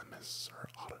autonomous or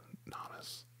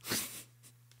autonomous.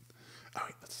 Oh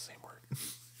wait, that's the same word.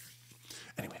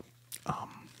 Anyway,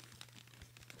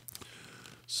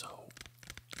 so,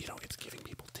 you know, it's giving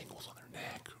people tingles on their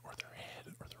neck or their head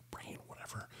or their brain,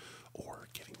 whatever, or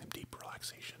giving them deep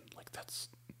relaxation. Like, that's,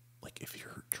 like, if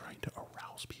you're trying to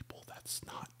arouse people, that's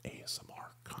not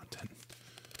ASMR content.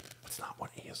 That's not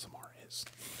what ASMR is.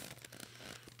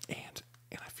 And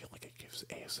I feel like it gives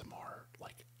ASMR,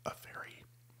 like, a very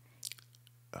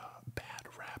bad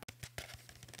rap.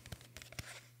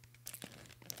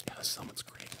 Yeah, this someone's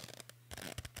great.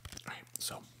 Alright,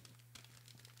 so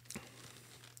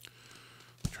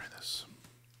let's try this.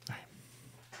 Alright.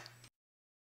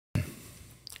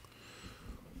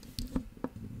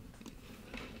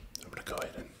 I'm gonna go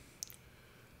ahead and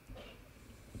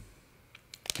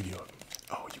give you a,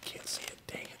 oh, you can't see it,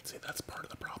 dang it. See, that's part of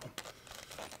the problem.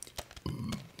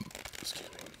 Excuse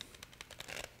me.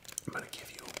 I'm gonna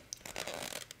give you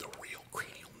the real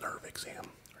cranial nerve exam.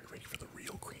 Are you ready for the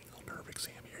real cranial nerve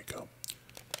exam? Here you go.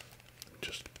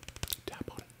 Just tap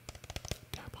on it.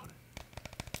 Tap on it.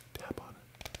 Tap on it.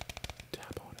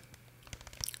 Tap on it.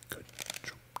 Good.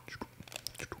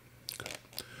 Good.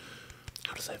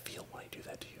 How does that feel when I do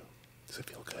that to you? Does it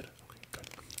feel good? Okay, good.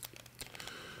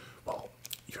 Well,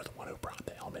 you're the one who brought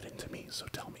the helmet into me, so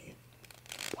tell me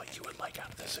what you would like out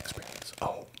of this experience.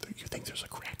 Oh, you think there's a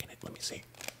crack in it? Let me see.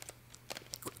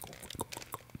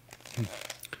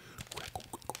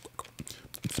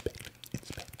 Inspect,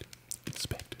 inspect,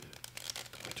 inspect.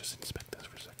 Let me just inspect this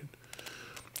for a second.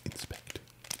 Inspect,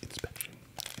 inspection,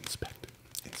 inspect,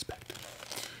 inspect,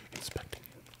 inspecting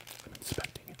it. I'm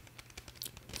inspecting it.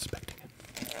 Inspecting it.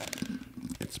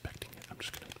 Inspecting it. I'm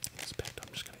just gonna inspect.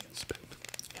 I'm just gonna inspect.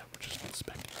 Yeah, we're just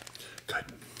inspecting. Good.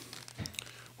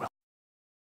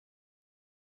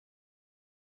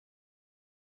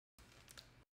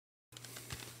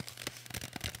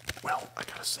 Well, I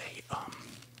gotta say,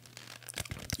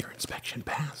 your inspection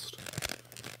passed.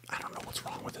 I don't know what's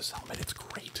wrong with this helmet. It's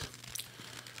great.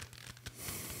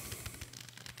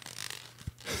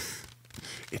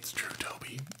 It's true,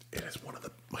 Toby. It is one of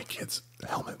my kids'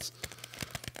 helmets.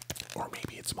 Or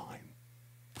maybe it's mine.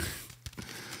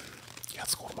 Yeah,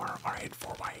 school tomorrow. Alright,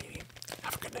 4x80.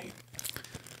 Have a good night.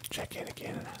 Check in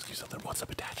again and ask you something. What's up,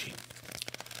 Itachi?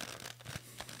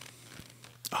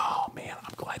 Oh, man,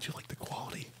 I'm glad you like the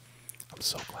quality. I'm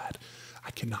so glad.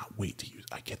 I cannot wait to use.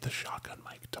 I get the shotgun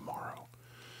mic tomorrow,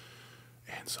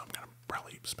 and so I'm gonna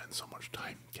probably spend so much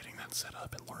time getting that set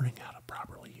up and learning how to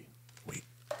properly. Wait,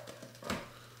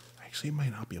 I actually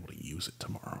might not be able to use it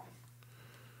tomorrow.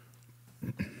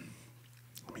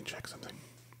 Let me check something.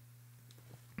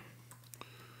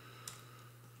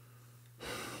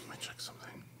 Let me check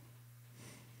something.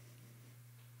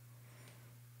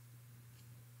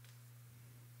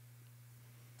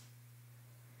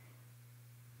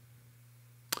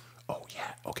 Oh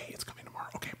yeah, okay, it's coming tomorrow.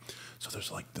 Okay, so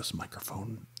there's like this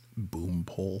microphone boom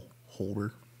pole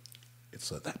holder. It's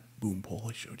that boom pole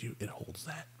I showed you. It holds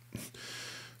that.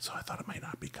 So I thought it might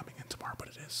not be coming in tomorrow, but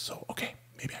it is. So okay,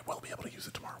 maybe I will be able to use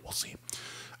it tomorrow. We'll see.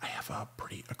 I have a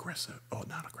pretty aggressive, oh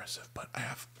not aggressive, but I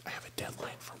have a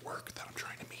deadline for work that I'm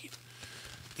trying to meet,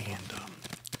 and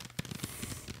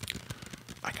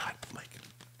I got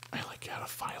had a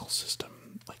file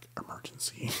system like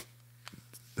emergency.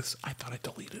 I thought I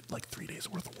deleted like 3 days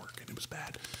worth of work and it was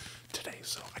bad today,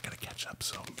 so I gotta catch up.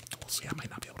 So we'll see. I might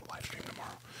not be able to live stream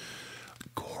tomorrow.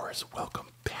 Gores, welcome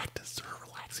back to Sir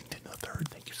Relaxington III.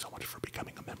 Thank you so much for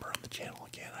becoming a member on the channel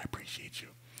again. I appreciate you.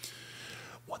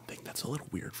 One thing that's a little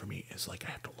weird for me is like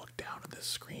I have to look down at this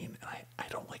screen and I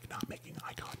don't like not making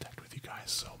eye contact with you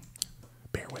guys, so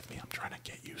bear with me. I'm trying to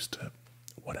get used to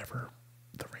whatever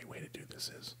the right way to do this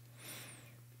is.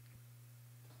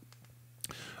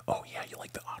 Oh yeah, you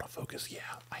like the autofocus?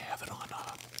 Yeah, I have it on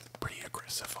pretty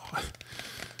aggressive.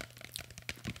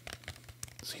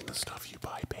 Seeing the stuff you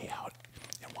buy, pay out,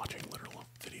 and watching literal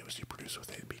videos you produce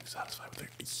with it and being satisfied with it.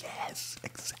 Yes,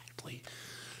 exactly.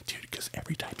 Dude, because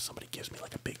every time somebody gives me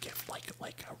like a big gift, like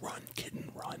a run,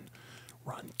 kitten, run,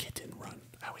 kitten, run.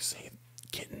 I always say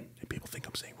kitten, and people think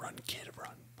I'm saying run, kid,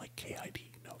 run. Like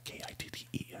K-I-D, no,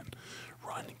 K-I-T-T-E-N.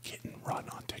 Run, kitten, run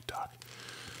on TikTok.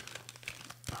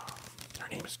 Her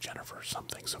name is Jennifer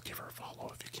something, so give her a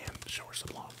follow if you can. Show her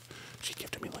some love. She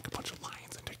gifted me like a bunch of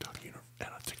lines and a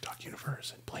TikTok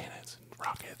universe and planets and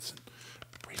rockets and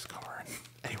race car. And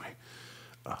anyway,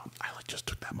 I like just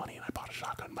took that money and I bought a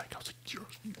shotgun mic. I was like,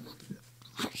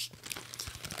 yes.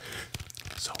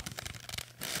 So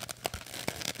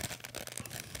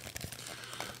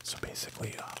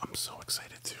basically, I'm so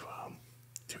excited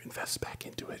to invest back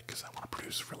into it because I want to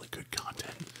produce really good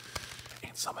content,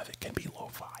 and some of it can be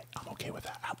lo-fi. I'm okay with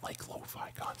that. I like lo-fi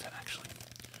content, actually.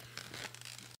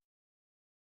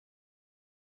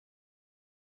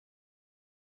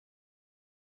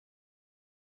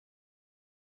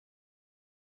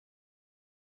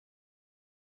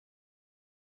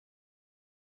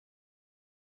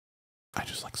 I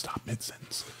just like stop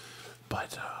mid-sentence,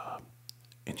 but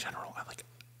in general, I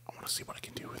want to see what I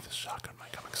can do with this shotgun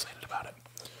mic. I'm excited about it.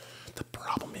 The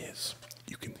problem is,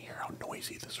 you can hear how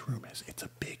noisy this room is. It's a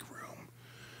big room,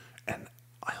 and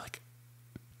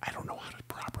I don't know how to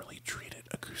properly treat it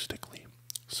acoustically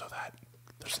so that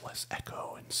there's less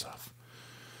echo and stuff.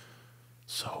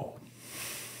 So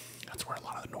that's where a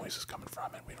lot of the noise is coming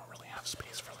from, and we don't really have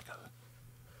space for like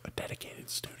a dedicated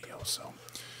studio. So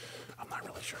I'm not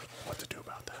really sure what to do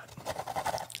about that.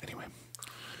 Anyway,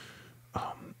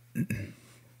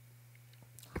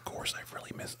 of course, I've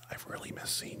really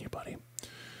missed seeing you, buddy.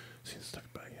 Seeing stuff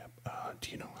about you.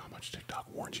 Do you know how much TikTok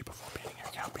warns you before banning your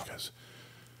account? Because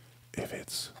if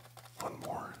it's one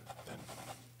more, then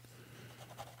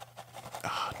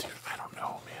dude, I don't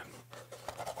know, man.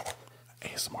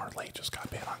 ASMR Late just got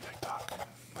banned on TikTok,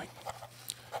 like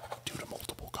due to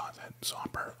multiple content. So I'm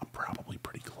probably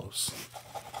pretty close.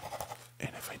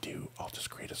 And if I do, I'll just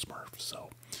create a Smurf. So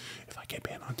if I get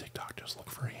banned on TikTok, just look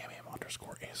for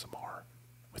Hamham_ASMR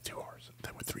with 2 R's,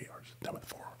 then with 3 R's, then with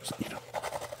 4 R's, you know.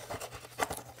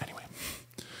 Anyway,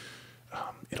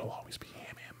 it'll always be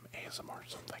Hamham ASMR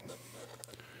something.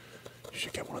 You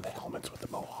should get one of the helmets with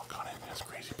the mohawk on it. It has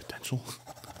crazy potential.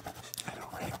 I know,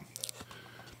 right?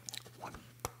 1,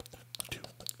 2,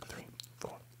 3,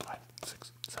 4, 5,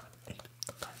 6, 7, 8,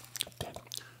 9, 10,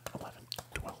 11,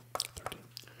 12, 13,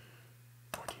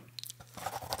 14,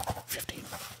 15.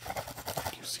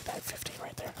 Do you see that 15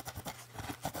 right there?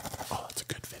 Oh, that's a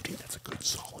good 15. That's a good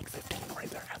solid 15 right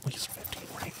there. At least 15,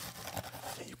 right?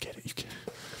 Yeah, you get it. You get it.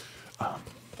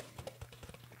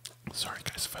 Sorry,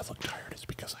 guys, if I look tired, it's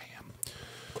because I am.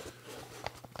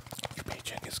 Your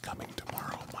paycheck is coming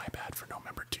tomorrow. My bad for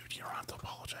November, dude. You don't have to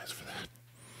apologize for that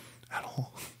at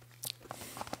all.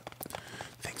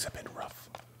 Things have been rough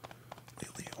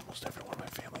lately. Almost everyone in my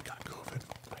family got COVID.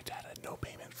 My dad had no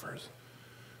payment for his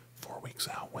 4 weeks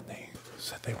out when they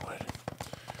said they would,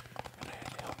 and I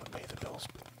had to help him pay the bills.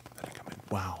 Then I come in.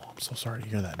 Wow, I'm so sorry to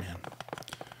hear that, man.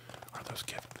 Are those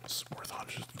gifts worth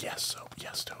hundreds? Yes, so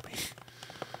yes, Toby.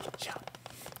 Yeah,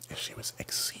 if she was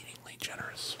exceedingly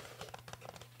generous.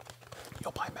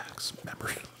 You'll buy Max,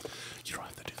 remember? You don't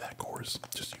have to do that, Gores.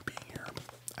 Just you being here.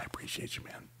 I appreciate you,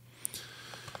 man.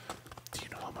 Do you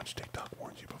know how much TikTok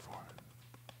warned you before?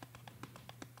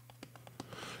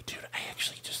 Dude, I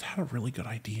actually just had a really good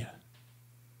idea.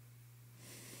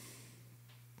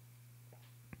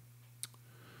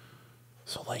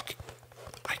 So, like,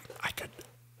 I could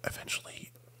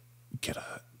eventually get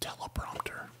a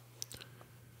teleprompter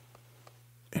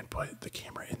and put the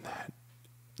camera in that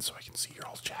so I can see your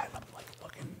all chat. I'm like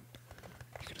looking.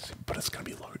 You're gonna see, but it's gonna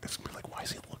be like, why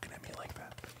is he looking at me like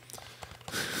that?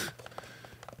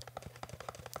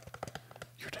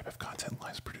 Your type of content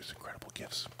lives produce incredible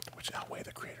gifts, which outweigh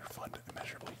the creator fund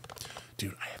immeasurably.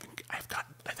 Dude, I think I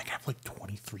have like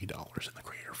 $23 in the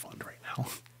creator fund right now.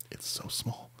 It's so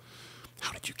small.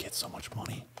 How did you get so much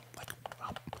money? Like, do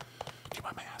you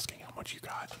mind me asking how much you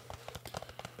got?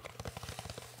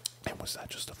 And was that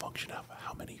just a function of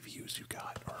how many views you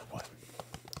got, or what?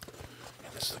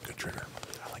 And this is a good trigger.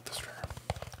 I like this trigger.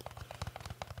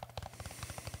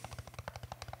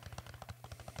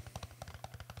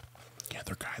 Yeah,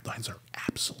 their guidelines are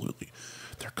absolutely...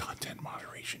 Their content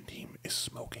moderation team is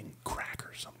smoking crack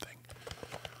or something.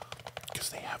 Because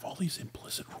they have all these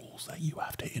implicit rules that you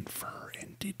have to infer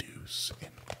and deduce.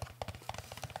 And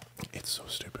it's so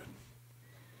stupid.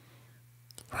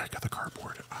 Alright, got the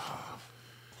cardboard.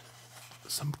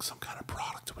 Some kind of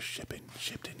product was shipped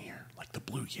in here, like the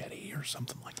Blue Yeti or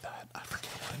something like that. I forget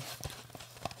what.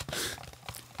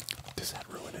 Does that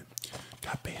ruin it?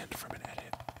 Got banned from an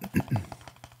edit.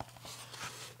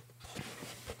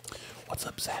 What's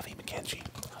up, Savvy McKenzie?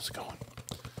 How's it going?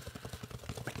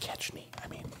 McKetchney, I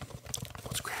mean,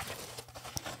 what's cracking?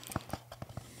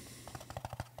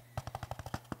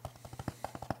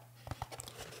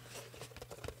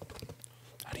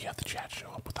 How do you have the chat show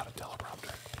up without a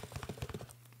teleprompter?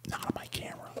 Not on my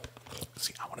camera.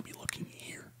 See, I want to be looking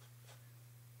here.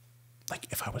 Like,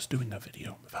 if I was doing a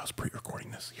video, if I was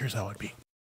pre-recording this, here's how it'd be.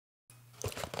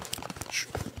 Shh.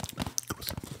 Go to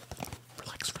sleep.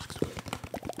 Relax, relax.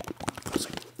 Go to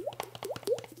sleep.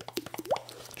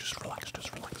 Just relax,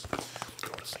 just relax.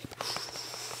 Go to sleep.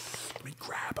 Let me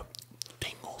grab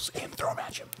Tingles and throw them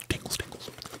at you. Tingles, tingles.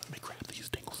 Let me grab these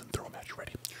tingles and throw them at you.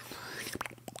 Ready?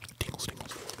 Tingles,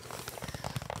 tingles.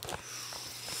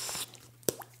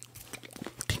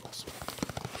 Tingles.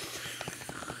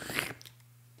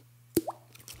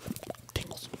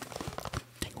 Tingles.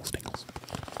 Tingles, tingles.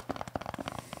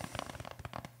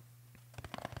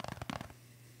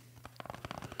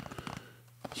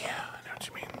 Yeah, I know what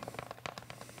you mean.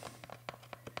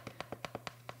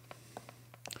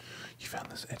 You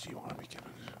found this edgy one weekend.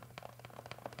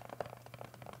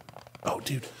 Oh,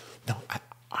 dude. No,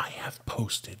 I have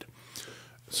posted.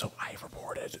 So I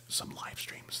reported some live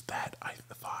streams that I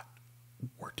thought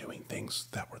were doing things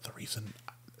that were the reason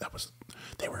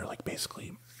they were like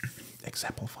basically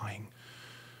exemplifying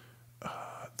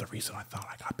the reason I thought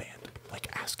I got banned.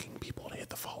 Like asking people to hit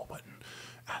the follow button,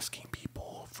 asking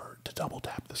people to double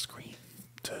tap the screen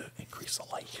to increase the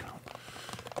light, you know.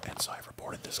 And so I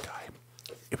reported this guy.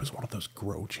 It was one of those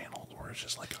grow channels where it's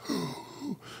just like,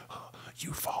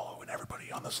 you follow and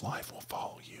everybody on this live will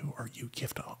follow you, or you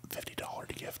gift a $50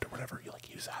 to gift or whatever.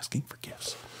 He was asking for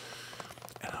gifts.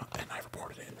 And I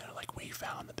reported it, and they're like, we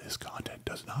found that this content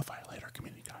does not violate our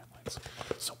community guidelines.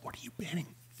 So what are you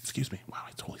banning? Excuse me. Wow,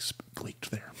 I totally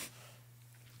leaked there.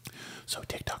 So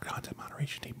TikTok content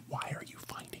moderation team, why are you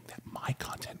finding that my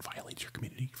content violates your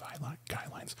community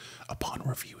guidelines upon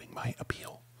reviewing my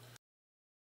appeal?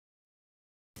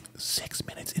 6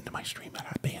 minutes into my stream, I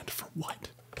got banned for what?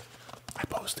 I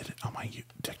posted it on my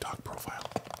TikTok profile.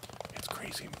 It's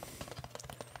crazy.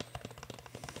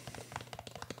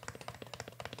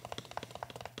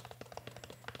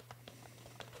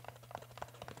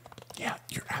 Yeah,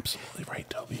 you're absolutely right,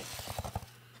 Toby.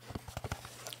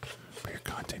 For your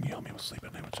content, you help me with sleep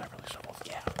at night, which I really struggle with.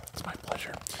 Yeah, it's my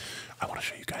pleasure. I want to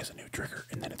show you guys a new trigger,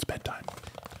 and then it's bedtime.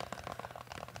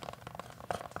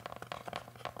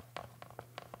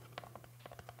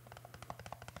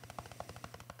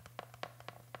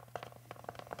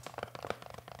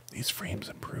 These frames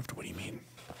improved. What do you mean?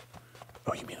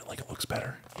 Oh, you mean it like it looks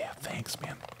better? Yeah, thanks,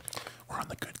 man. We're on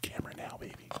the good camera now,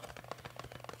 baby.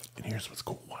 And here's what's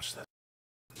cool. Watch this.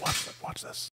 Watch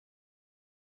this.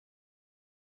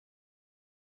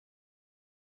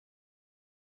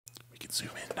 We can zoom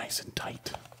in nice and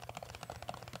tight.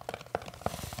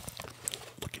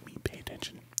 Look at me. Pay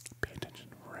attention. Pay attention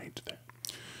right there.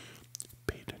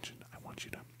 Pay attention. I want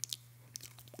you to.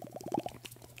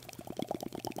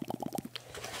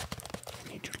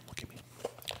 I need you to look at me.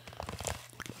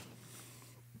 Look at me.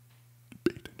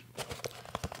 Pay attention.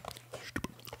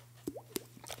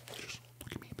 Just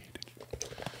look at me. Pay attention.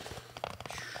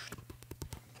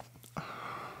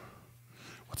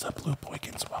 What's up, Blue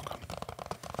Boykins? Welcome.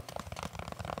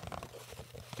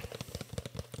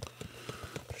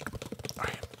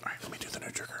 Alright, let me do the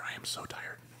new trigger. I am so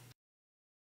tired.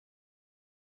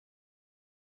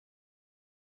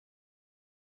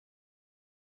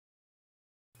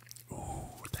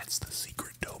 Ooh, that's the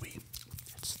secret, Dobie.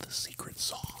 It's the secret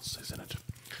sauce, isn't it?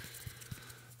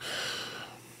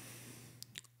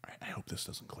 Alright, I hope this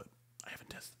doesn't clip. I haven't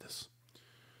tested this.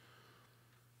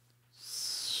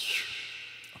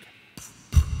 Okay.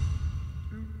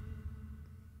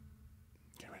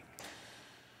 Get ready.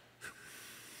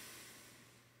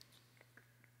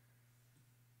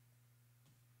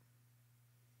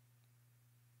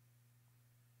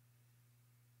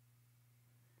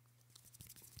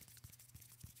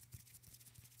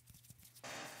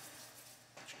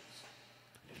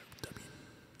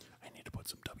 I need to put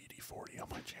some WD-40 on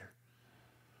my chair.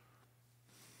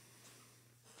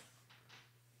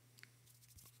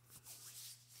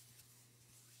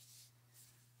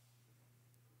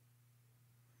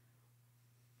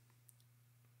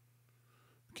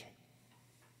 Okay.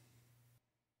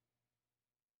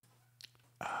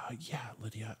 Yeah,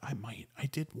 Lydia, I might. I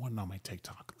did one on my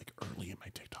TikTok, like early in my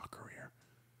TikTok career.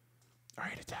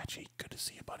 Alright, Itachi, good to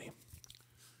see you, buddy.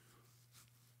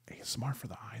 ASMR for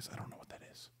the eyes, I don't know what that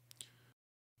is.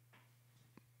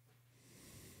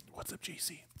 What's up,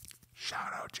 JC?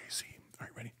 Shout out, JC.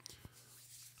 Alright, ready?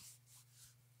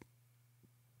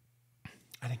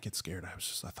 I didn't get scared, I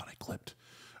thought I clipped.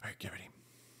 Alright, get ready.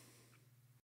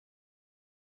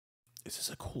 Is this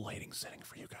a cool lighting setting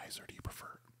for you guys, or do you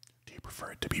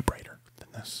prefer it to be brighter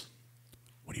than this?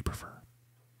 What do you prefer?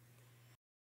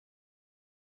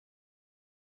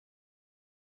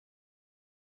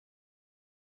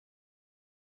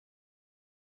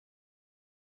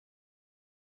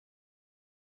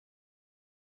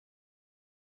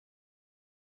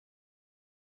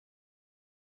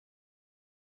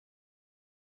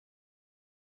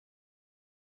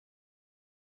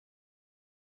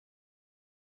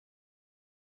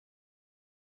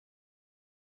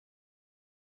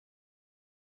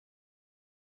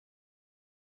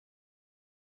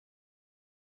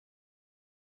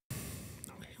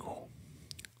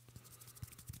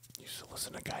 to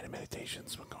listen to guided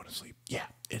meditations when going to sleep. Yeah,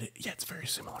 yeah, it's very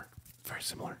similar. Very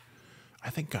similar. I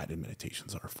think guided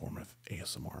meditations are a form of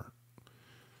ASMR,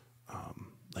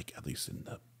 like at least in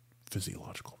the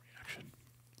physiological reaction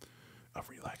of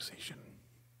relaxation.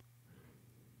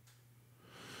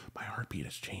 My heartbeat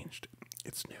has changed.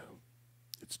 It's new.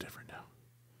 It's different now.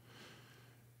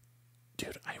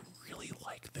 Dude, I really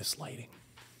like this lighting.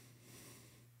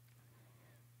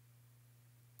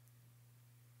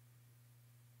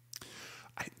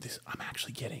 I'm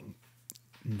actually getting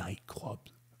nightclub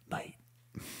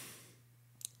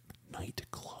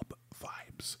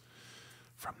vibes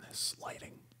from this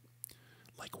lighting.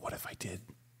 Like, what if I did?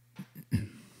 I'm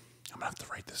gonna have to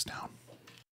write this down.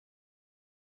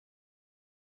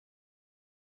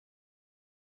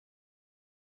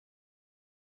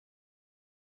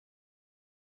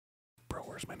 Bro,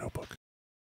 where's my notebook?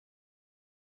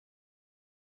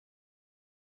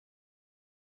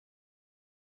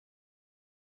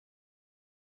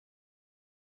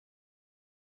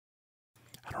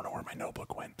 I don't know where my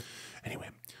notebook went. Anyway,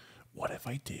 what if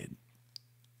I did?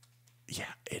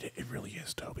 Yeah, it really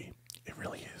is, Toby. It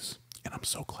really is. And I'm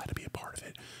so glad to be a part of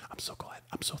it. I'm so glad.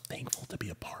 I'm so thankful to be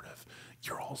a part of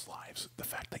your all's lives. The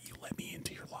fact that you let me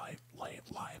into your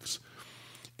lives.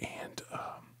 And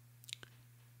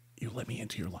you let me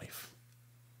into your life.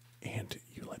 And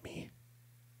you let me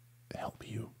help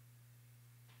you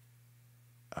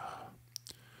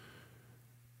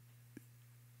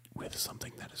with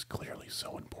something that is clearly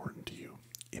so important to you.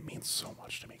 It means so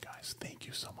much to me, guys. Thank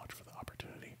you so much for the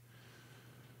opportunity.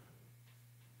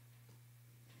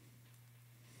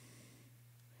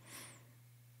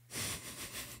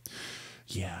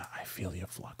 Yeah, I feel you,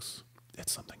 Flux.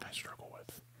 It's something I struggle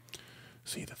with.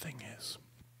 See, the thing is,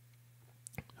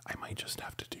 I might just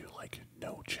have to do like a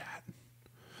no chat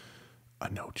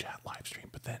live stream,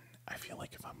 but then I feel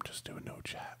like if I'm just doing no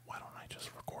chat, why don't I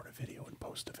just record a video and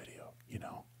post a video, you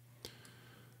know?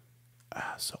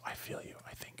 So I feel you.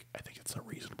 I think it's a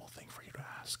reasonable thing for you to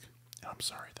ask. And I'm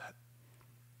sorry that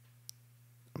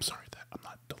I'm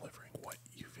not delivering what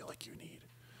you feel like you need.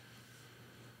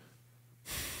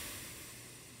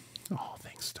 Oh,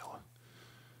 thanks, Stella.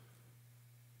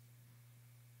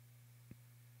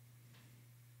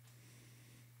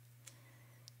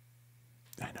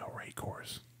 I know, right,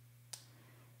 Course.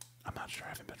 I'm not sure. I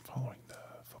haven't been following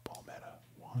the football meta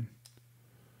one.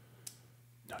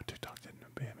 No, TikTok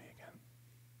didn't ban me again.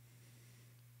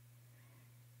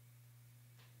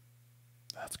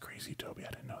 That's crazy, Toby. I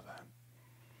didn't know that.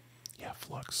 Yeah,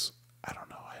 Flux. I don't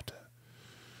know.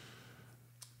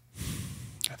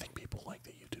 I think people like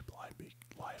the YouTube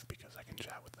live because I can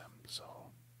chat with them. So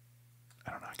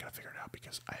I don't know. I gotta figure it out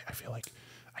because I feel like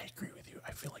I agree with you.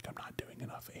 I feel like I'm not doing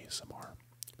enough ASMR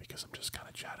because I'm just kind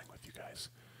of chatting with you guys.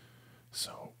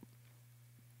 So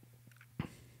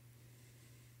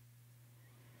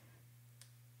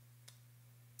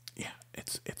yeah,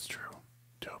 it's true,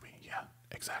 Toby. Yeah,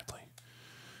 exactly.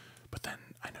 But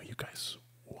then I know you guys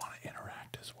want to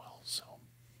interact as well, so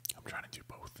I'm trying to do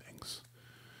both things.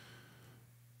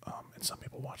 And some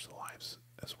people watch the lives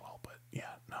as well, but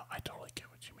yeah, no, I totally get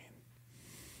what you mean.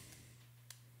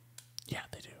 Yeah,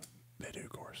 they do. They do, of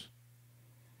course.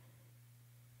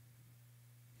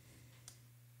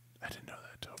 I didn't know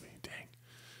that, Toby. Dang.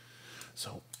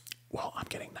 So, well, I'm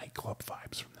getting nightclub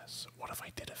vibes from this. What if I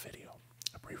did a video,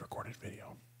 a pre-recorded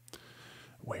video,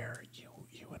 where you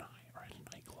and I are at a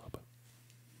nightclub?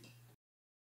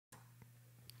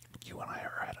 You and I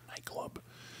are at a nightclub,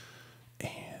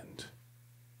 and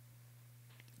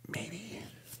maybe here,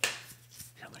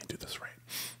 let me do this right.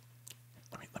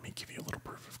 Let me give you a little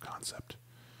proof of concept.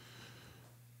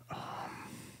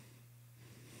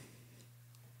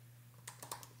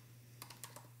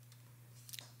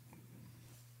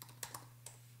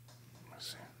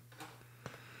 Let's see.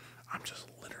 I'm just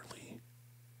literally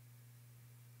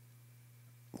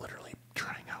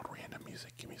trying out random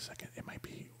music. Give me a second. It might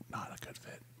be not a good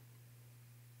fit.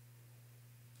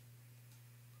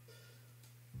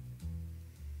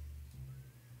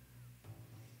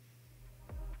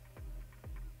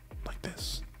 Like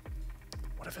this.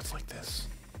 What if it's like this?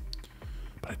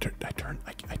 But I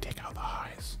take out the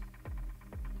highs.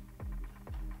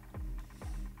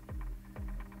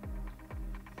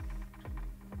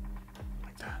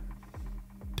 Like that.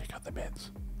 Take out the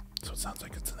mids. So it sounds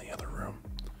like it's in the other room.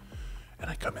 And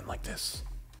I come in like this.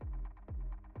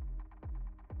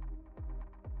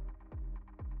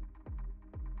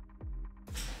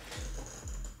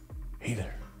 Hey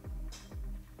there.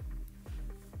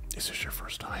 Is this your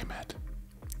first time at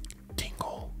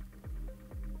Tingle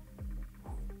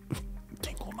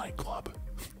nightclub?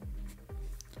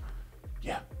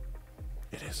 Yeah,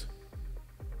 it is.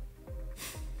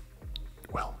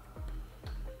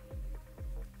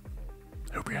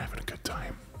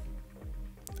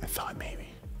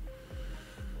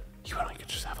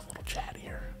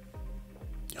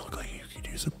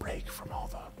 use a break from all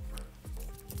the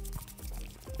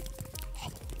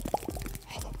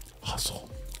hustle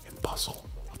and bustle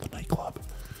of the nightclub.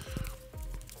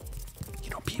 You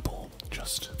know, people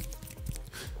just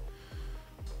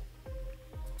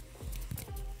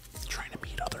trying to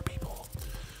meet other people.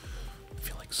 I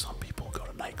feel like some people go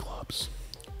to nightclubs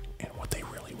and what they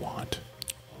really want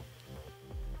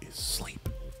is sleep.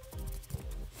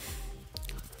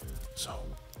 So,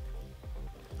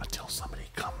 until somebody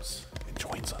comes and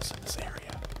joins us in this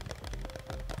area,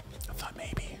 I thought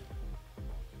maybe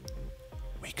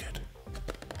we could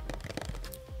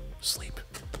sleep.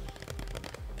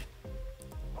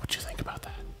 What would you think about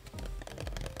that?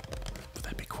 Would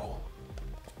that be cool?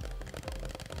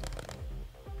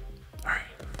 Alright.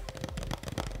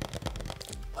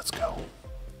 Let's go.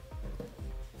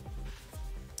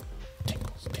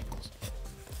 Tingles, tingles.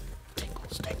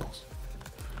 Tingles, tingles.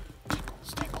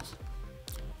 Tingles, tingles.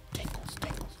 Tingles,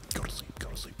 tingles. Go to sleep, go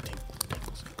to sleep. Tingles,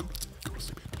 tingles. Go to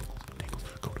sleep. Tingles, tingles.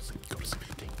 Go to sleep, go to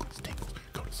sleep. Tingles, tingles.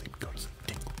 Go to sleep, go to sleep.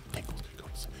 Tingles, tingles. Go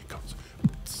to sleep, go to sleep.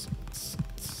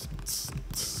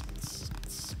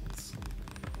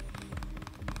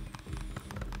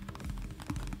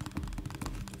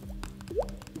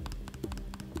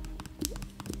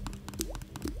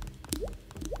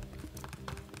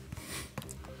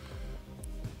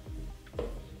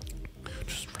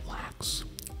 Just relax.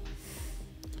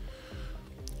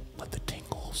 Let the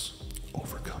tingles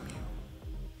overcome you.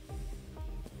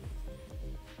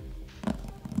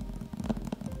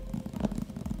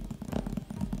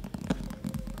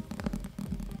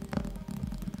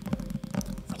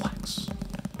 Relax.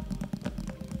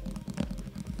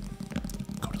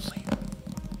 Go to sleep.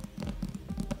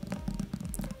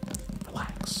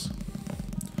 Relax.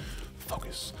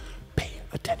 Focus. Pay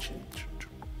attention.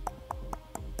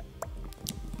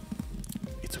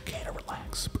 It's okay to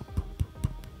relax.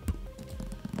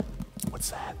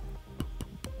 What's that?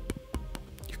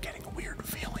 You're getting a weird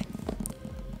feeling.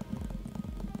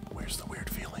 Where's the weird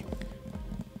feeling?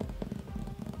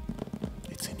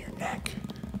 It's in your neck.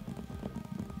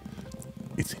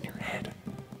 It's in your head.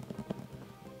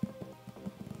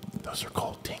 Those are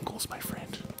called tingles, my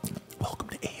friend. Welcome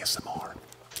to ASMR.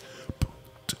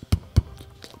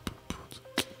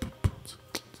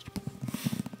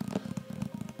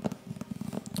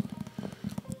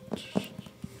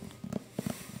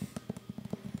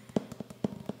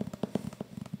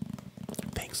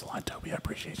 Thanks a lot, Toby. I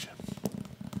appreciate you.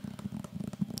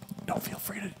 Don't feel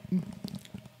free to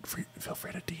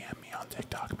DM me on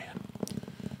TikTok, man.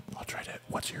 I'll try to.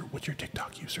 What's your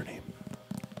TikTok username?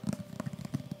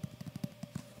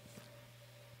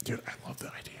 Dude, I love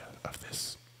the idea of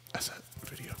this as a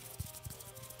video.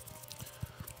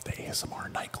 The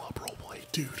ASMR nightclub roleplay,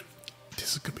 dude.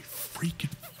 This is gonna be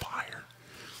freaking fire.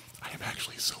 I am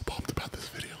actually so pumped about this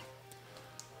video.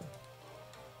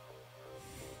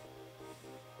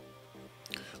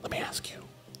 Let me ask you,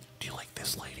 do you like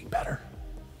this lighting better?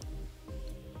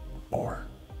 Or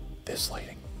this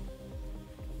lighting?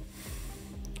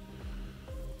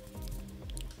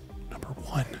 Number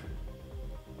one.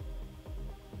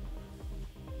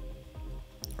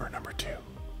 Or number two.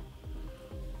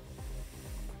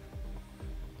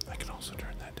 I can also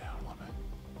turn that down a little bit.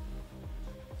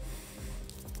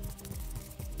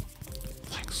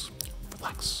 Relax.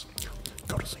 Relax.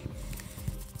 Go to sleep.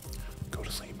 Go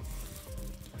to sleep.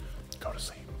 Go to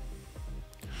sleep.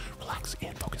 Relax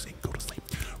and focus and go to sleep.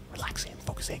 Relax and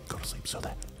focus and go to sleep so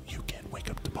that you can wake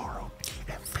up tomorrow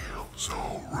and feel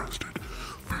so rested.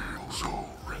 Feel so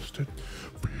rested.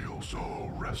 Feel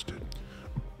so rested.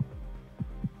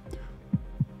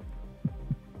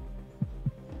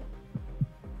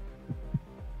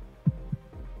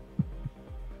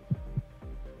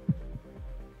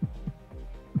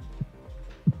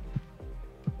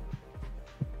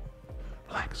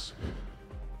 Relax.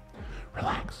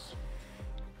 Relax.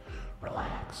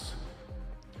 Relax.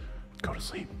 Go to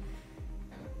sleep.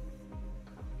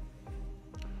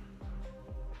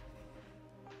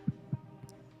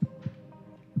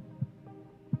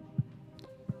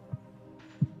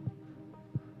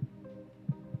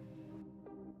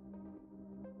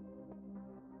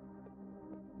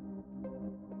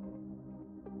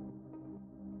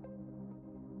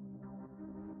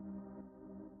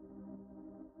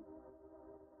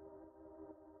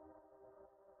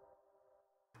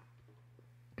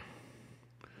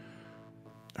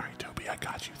 All right, Toby, I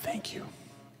got you. Thank you.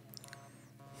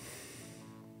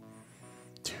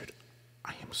 Dude,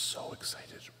 I am so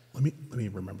excited. Let me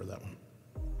remember that one.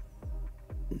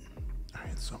 All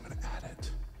right, so I'm going to add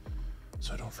it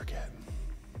so I don't forget.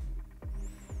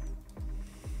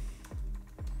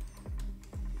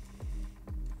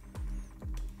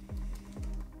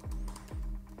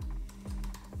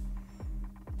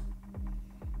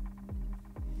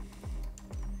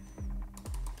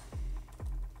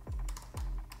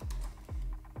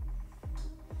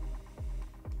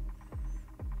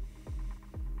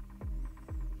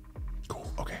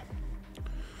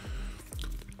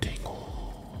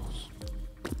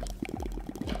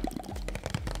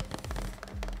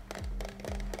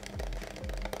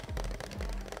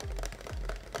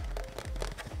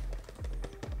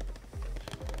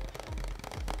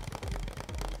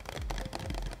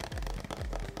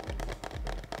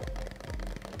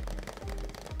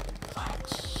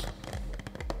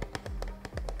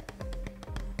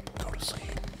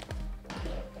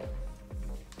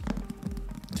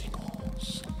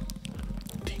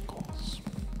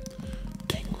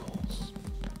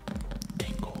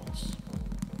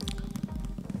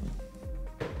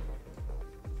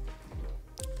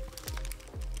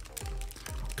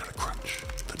 Crunch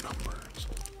the numbers.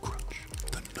 Crunch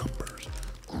the numbers.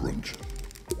 Crunch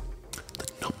the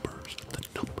numbers. The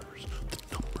numbers. The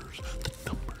numbers. The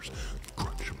numbers.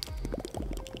 Crunch.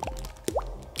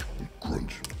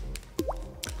 Crunch.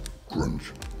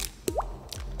 Crunch.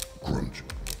 Crunch.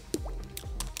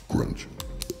 Crunch.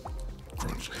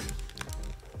 Crunch.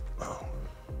 Oh.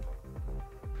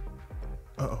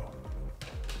 Uh-oh.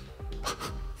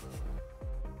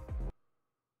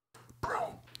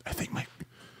 Bro, I think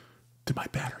did my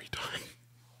battery die?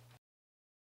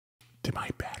 Did my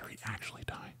battery actually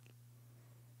die?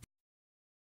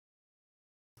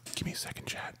 Give me a second,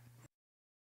 chat.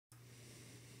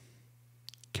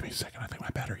 Give me a second, I think my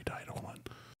battery died. Hold on.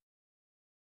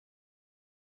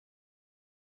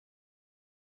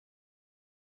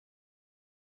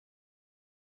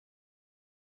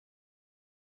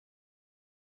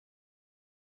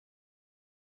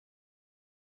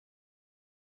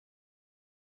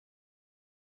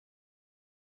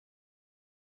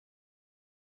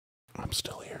 I'm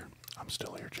still here. I'm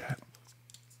still here, chat.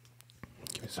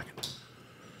 Give me a second.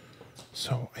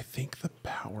 So, I think the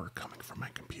power coming from my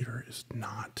computer is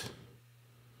not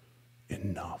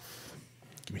enough.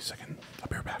 Give me a second. I'll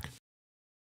be right back.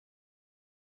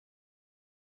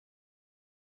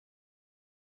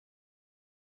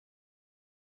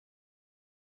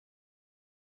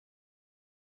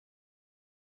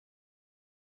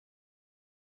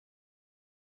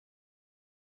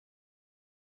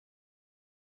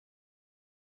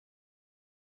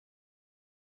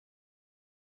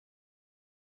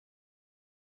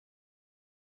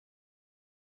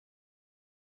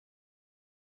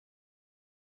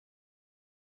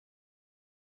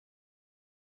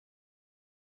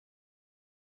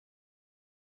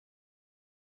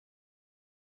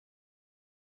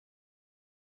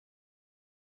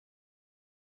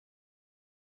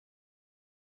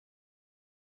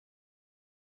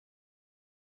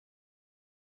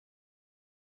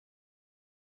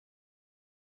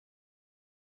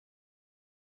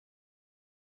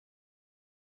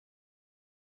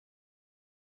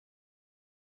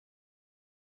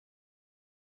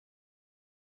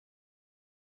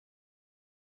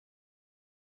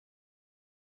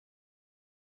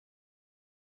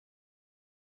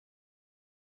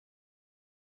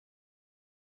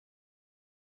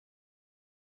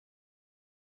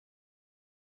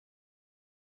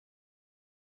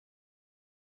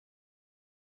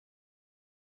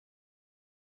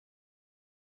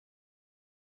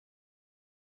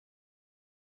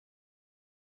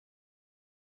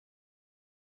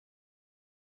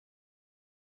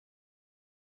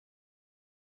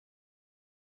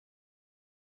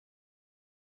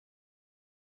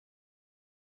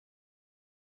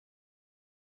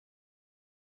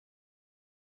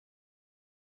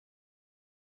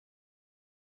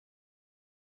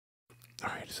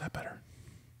 Alright, is that better?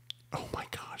 Oh my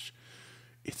gosh.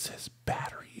 It says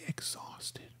battery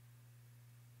exhausted.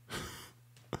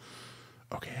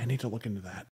 Okay, I need to look into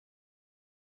that.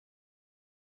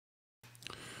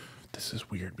 This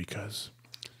is weird because,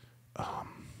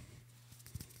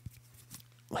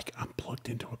 like, I'm plugged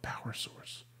into a power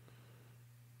source.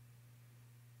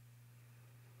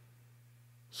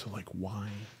 So, like, why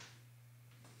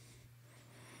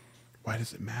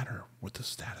does it matter what the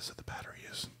status of the battery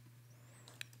is?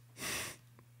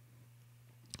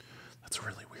 That's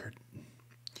really weird.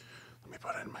 Let me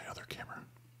put it in my other camera.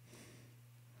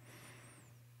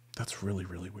 That's really,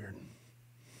 really weird.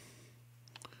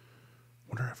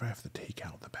 Wonder if I have to take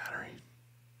out the battery.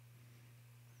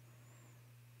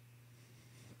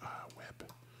 Web.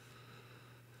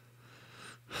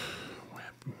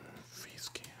 Web. Face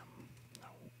cam. No.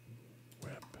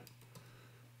 Web.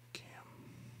 Cam.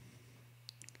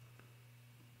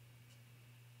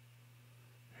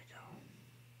 There you go.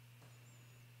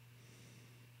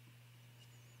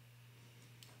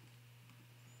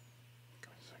 Give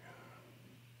me a second.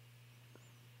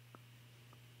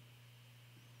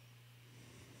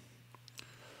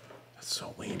 That's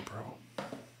so lame, bro.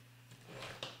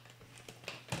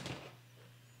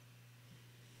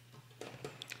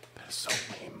 That is so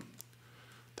lame.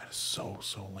 That is so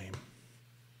lame.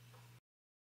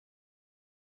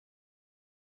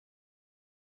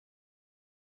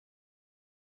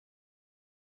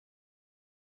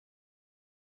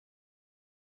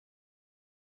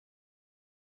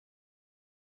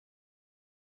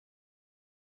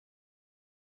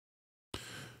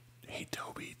 Hey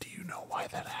Toby, do you know why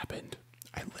that happened?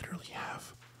 I literally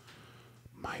have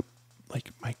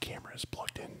my camera is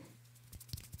plugged in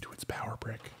to its power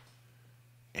brick,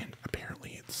 and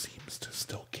apparently it seems to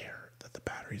still care that the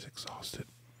battery's exhausted.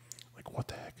 Like, what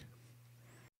the heck?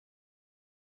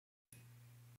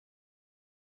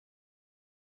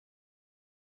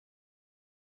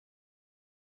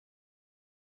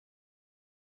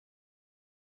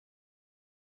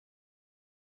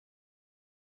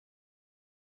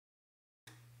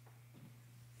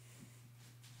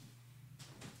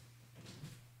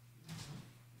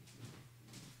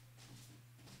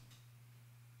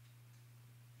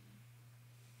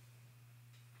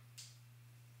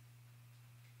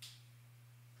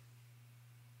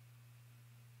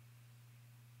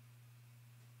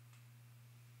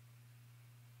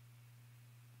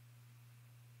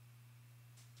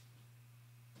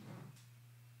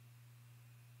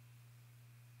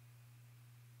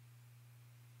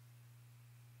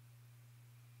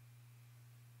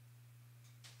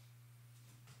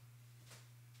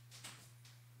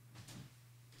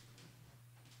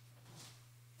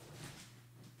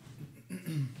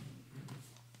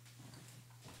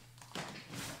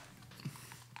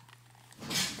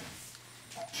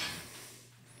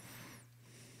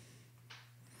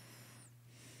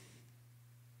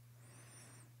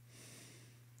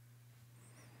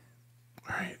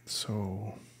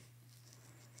 So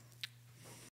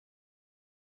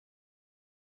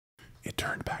it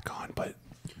turned back on, but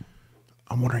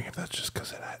I'm wondering if that's just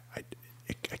because I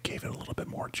gave it a little bit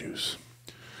more juice.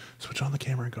 Switch on the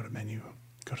camera and go to menu.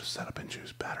 Go to setup and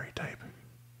choose battery type.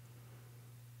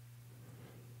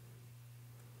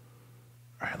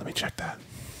 Alright, let me check that.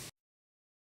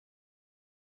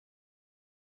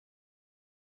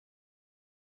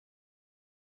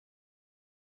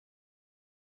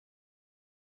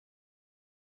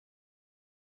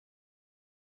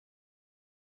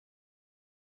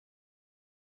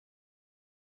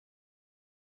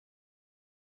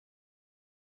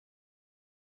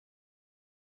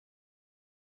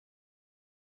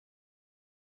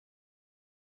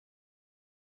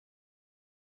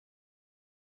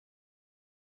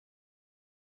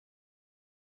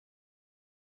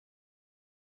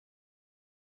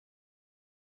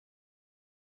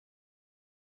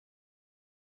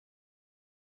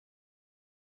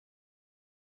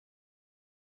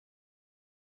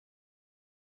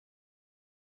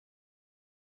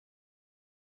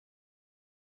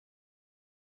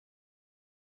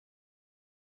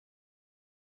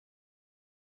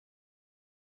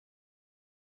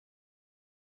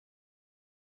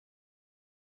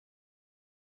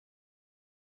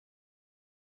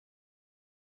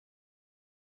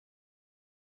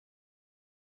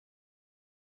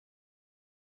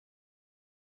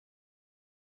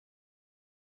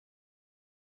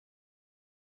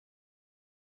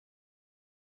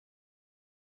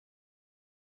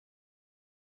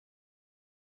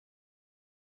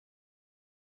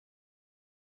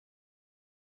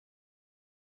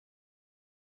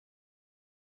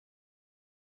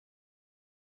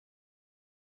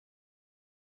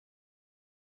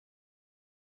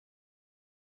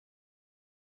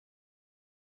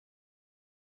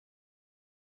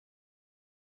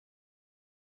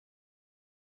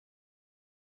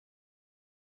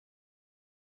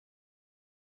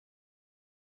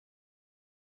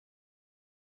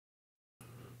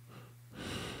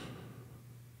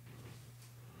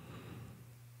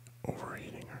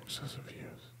 Overheating or excessive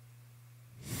use.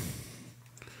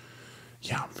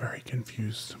 Yeah, I'm very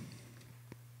confused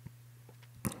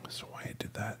as to why it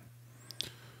did that.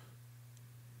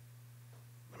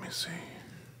 Let me see.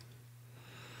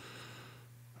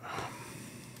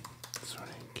 Sony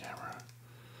camera.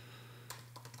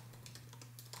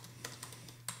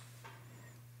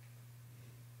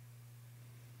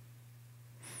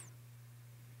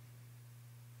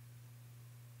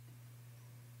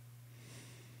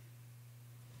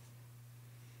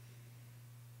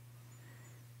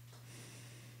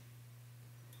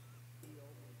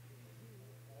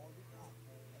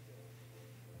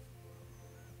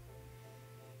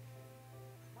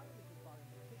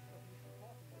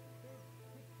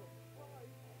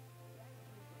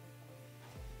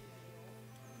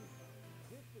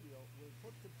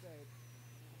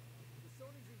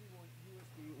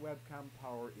 Webcam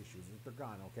power issues. They're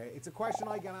gone, okay? It's a question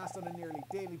I get asked on a nearly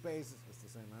daily basis. It's the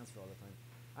same answer all the time.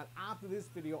 And after this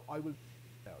video, I will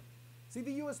out. See,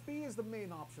 the USB is the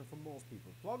main option for most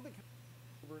people. Plug the camera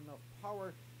over enough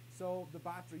power so the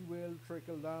battery will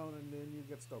trickle down and then you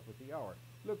get stuck with the hour.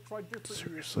 Look, try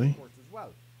different USB ports as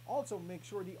well. Also, make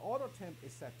sure the auto temp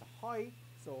is set to high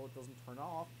so it doesn't turn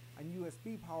off, and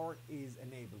USB power is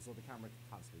enabled so the camera can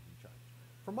constantly be charged.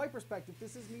 From my perspective,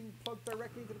 this is being plugged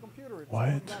directly into the computer. It's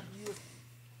what?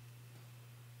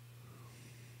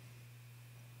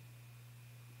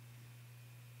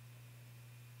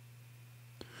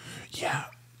 Yeah,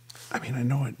 I mean, I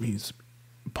know what it means,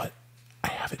 but I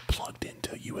have it plugged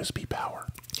into USB power.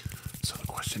 So the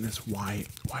question is, why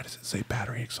does it say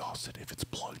battery exhausted if it's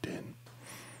plugged in?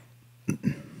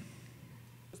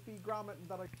 USB grommet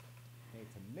that I made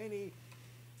to mini,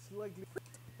 slightly,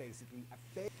 basically a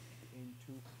fade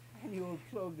into any old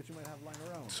plug that you might have lying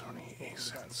around. Sony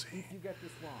A7C. If you get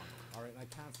this wrong, all right, and I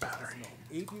can't battery. This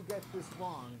no. If you get this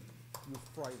wrong, you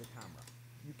fry the camera.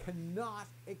 You cannot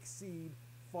exceed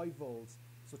 5 volts,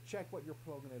 so check what you're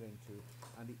plugging it into,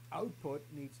 and the output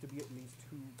needs to be at least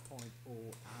 2.0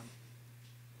 amp.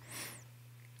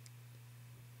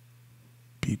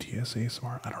 BTS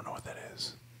ASMR? I don't know what that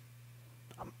is.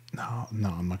 No, I'm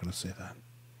not going to say that.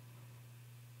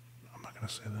 I'm not going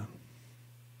to say that.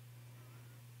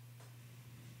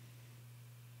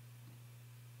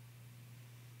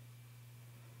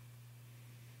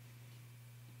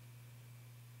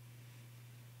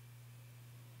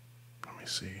 Let me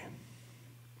see.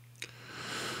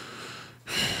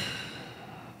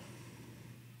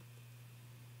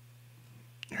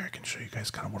 Here, I can show you guys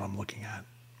kind of what I'm looking at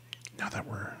now that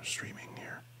we're streaming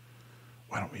here.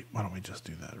 Why don't we just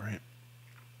do that, right?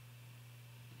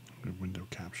 Window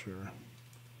capture.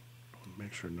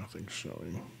 Make sure nothing's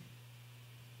showing.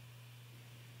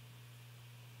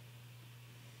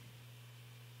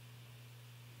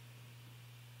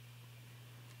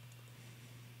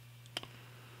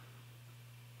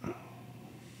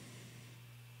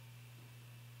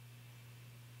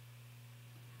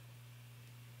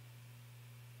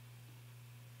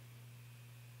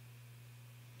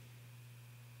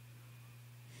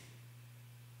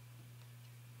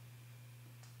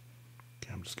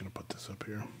 Okay, I'm just going to put this up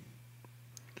here.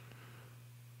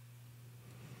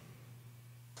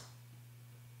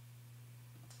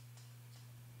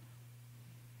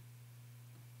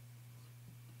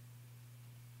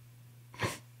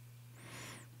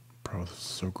 Bro, this is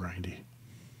so grindy.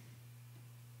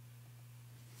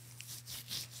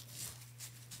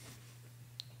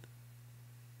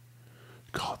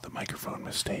 Call it the microphone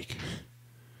mistake.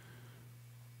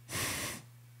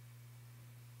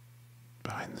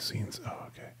 Behind the scenes. Oh,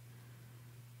 okay.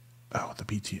 Oh, the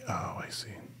BT. Oh, I see.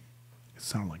 It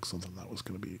sounded like something that was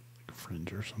going to be like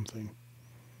fringe or something.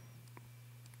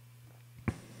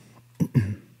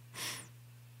 Alright.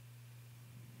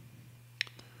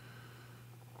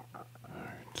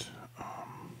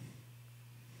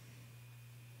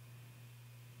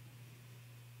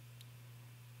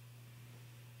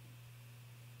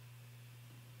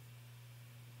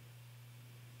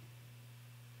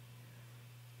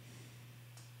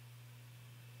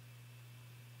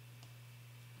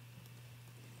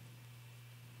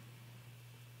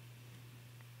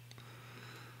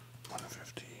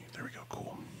 150. There we go.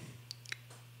 Cool.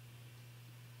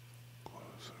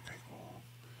 Close. Okay, cool.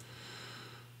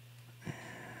 And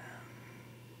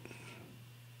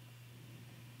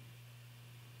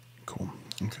cool.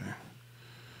 Okay.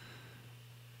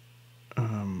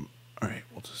 All right.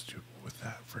 We'll just do with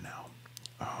that for now.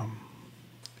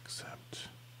 Except.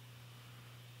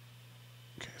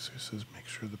 Okay. So it says make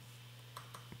sure the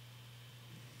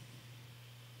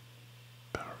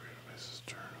power device is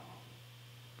turned on.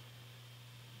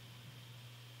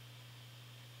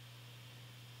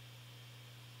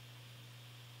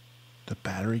 The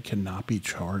battery cannot be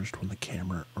charged when the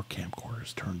camera or camcorder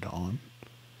is turned on.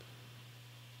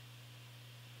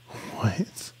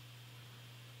 What?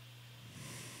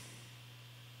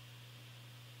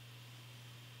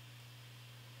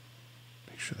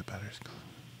 Make sure the battery's clean.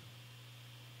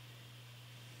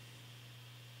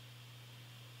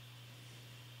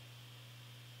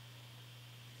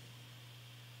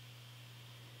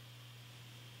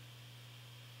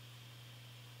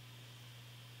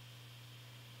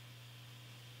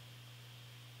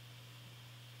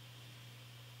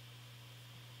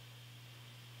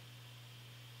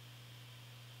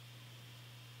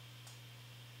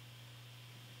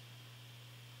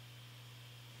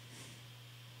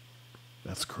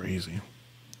 That's crazy.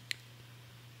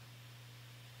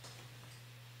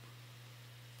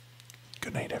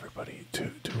 Good night, everybody.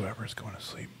 To whoever's going to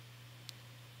sleep.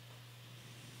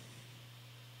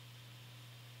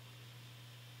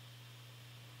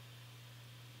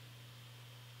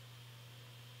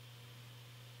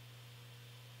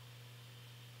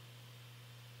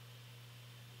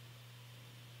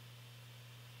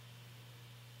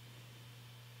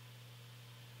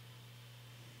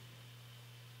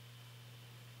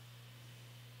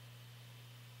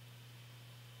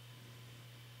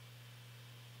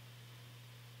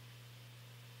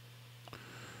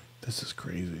 This is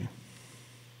crazy.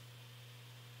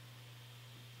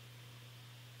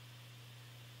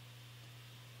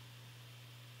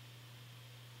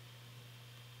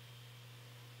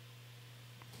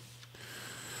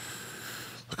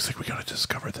 Looks like we gotta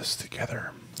discover this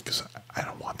together, because I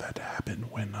don't want that to happen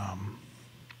when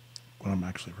I'm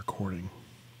actually recording.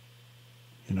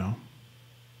 You know?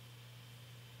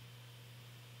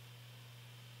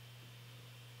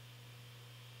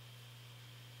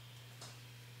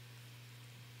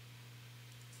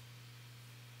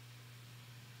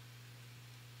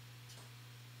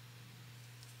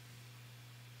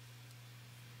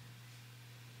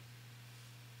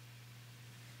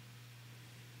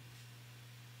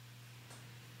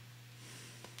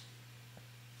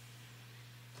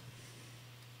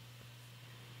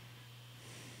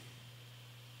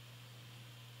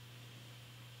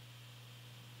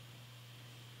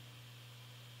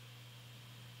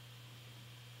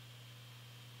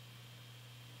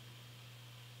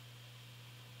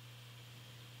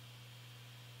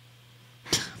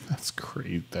 That's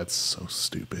crazy. That's so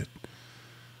stupid.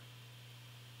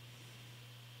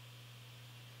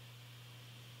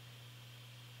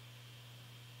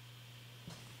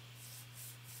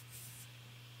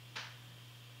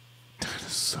 That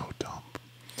is so dumb.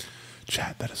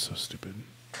 Chat, that is so stupid.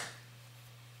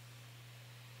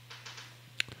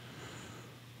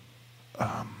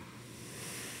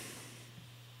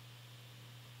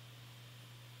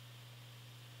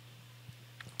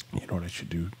 know what I should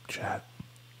do, chat?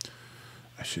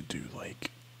 I should do like,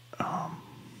 hold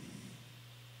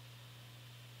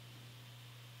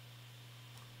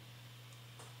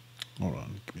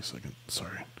on, give me a second.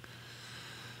 Sorry.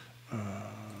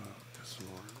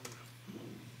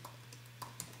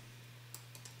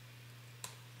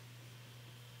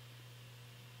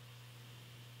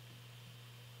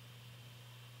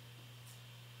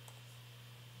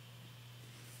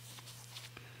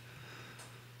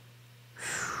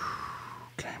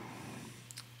 Okay.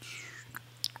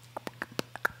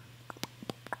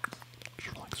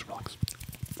 Just relax, relax.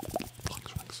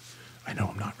 Relax, relax. I know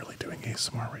I'm not really doing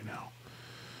ASMR right now.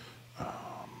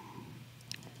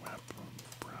 Web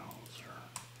browser.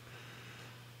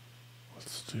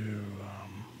 Let's do,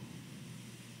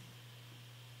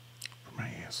 for my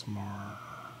ASMR,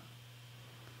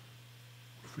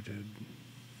 if we did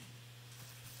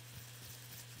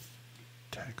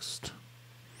text,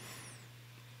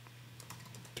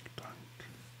 TikTok,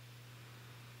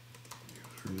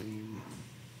 username.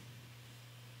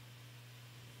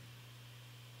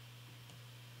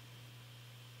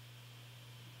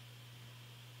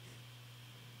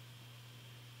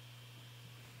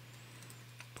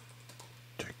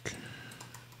 TikTok.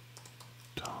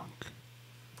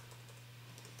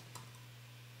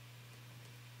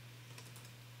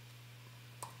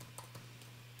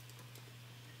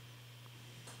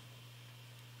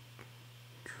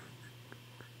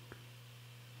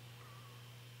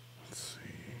 Let's see.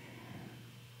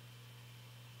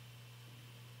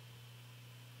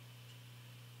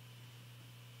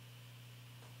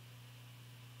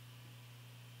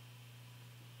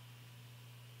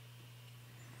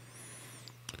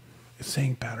 It's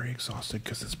saying battery exhausted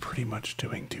because it's pretty much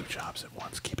doing two jobs at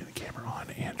once, keeping the camera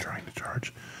on and trying to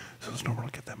charge. So it's normal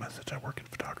to get that message. I work in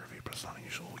photography, but it's not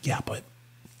unusual. Yeah, but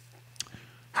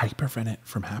how do you prevent it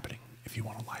from happening if you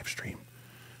want to live stream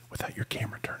without your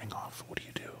camera turning off? What do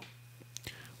you do?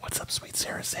 What's up, sweet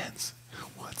Sarah Sands?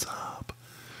 What's up?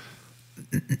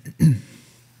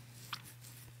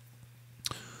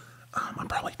 I'm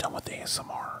probably done with the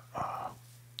ASMR,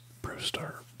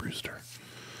 Brewster.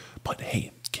 But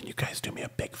hey, can you guys do me a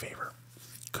big favor?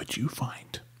 Could you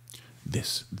find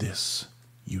this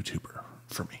YouTuber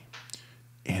for me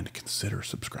and consider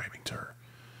subscribing to her?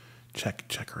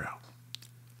 Check her out.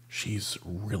 She's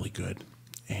really good,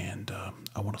 and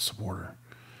I want to support her.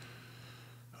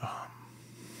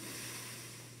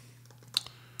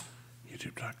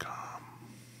 YouTube.com.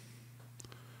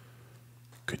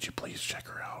 Could you please check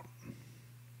her out?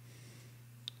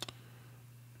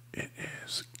 It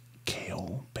is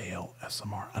Kale Bale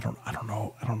SMR. I don't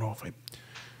know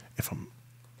if I'm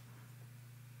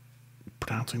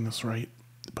pronouncing this right,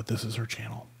 but this is her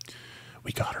channel.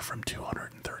 We got her from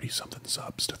 230 something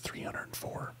subs to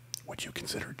 304. Would you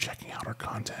consider checking out her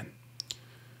content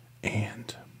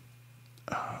and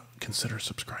consider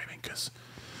subscribing? Because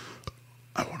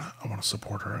I wanna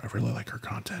support her. I really like her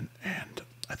content, and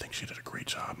I think she did a great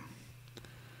job.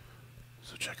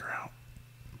 So check her out.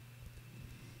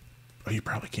 Oh, you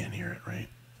probably can't hear it, right?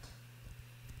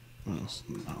 Well, it's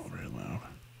not very loud.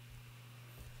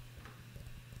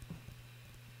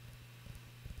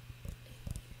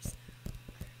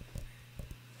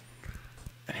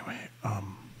 Anyway,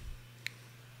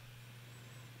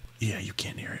 yeah, you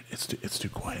can't hear it. It's too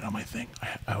quiet on my thing.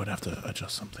 I would have to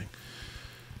adjust something.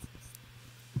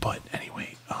 But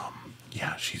anyway,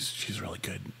 yeah, she's really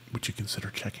good. Would you consider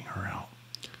checking her out?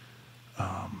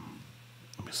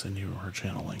 Let me send you her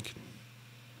channel link.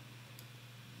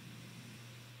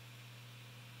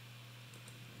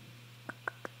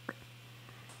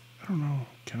 I don't know.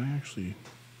 Can I actually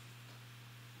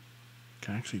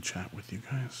chat with you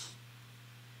guys?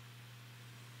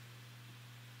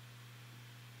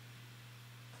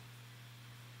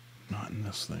 Not in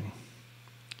this thing.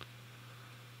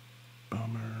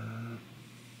 Bummer.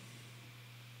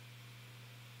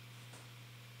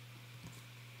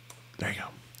 There you go.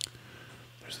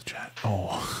 There's the chat.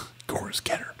 Oh, Gores,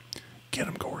 get her. Get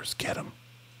him, Gores, get him.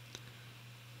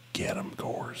 Get him,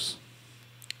 Gores.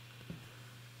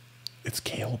 It's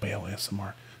Kale Bale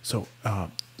ASMR. So,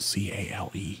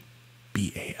 CALEBALE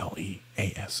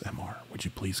ASMR. Would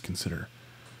you please consider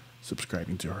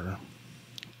subscribing to her?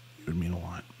 It would mean a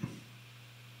lot.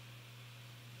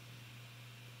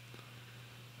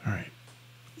 Alright.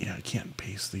 Yeah, I can't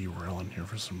paste the URL in here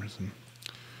for some reason.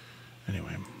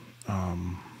 Anyway,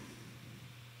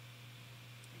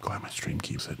 glad my stream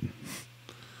keeps hitting.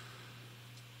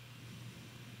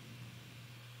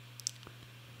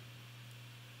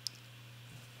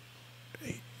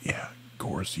 Yeah,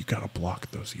 Gores, you gotta block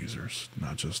those users,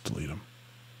 not just delete them.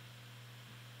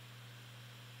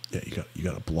 Yeah, you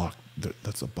got to block.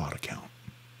 That's a bot account.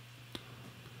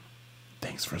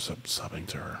 Thanks for subbing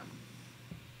to her.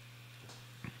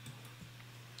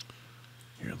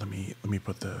 Here, let me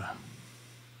put the.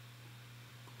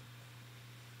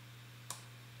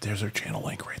 There's her channel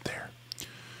link right there.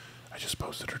 I just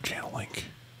posted her channel link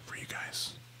for you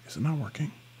guys. Is it not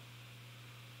working?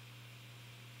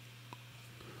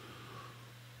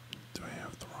 Do I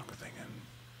have the wrong thing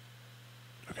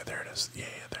in? Okay, there it is. Yeah,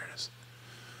 there it is.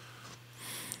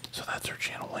 So that's her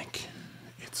channel link.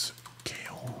 It's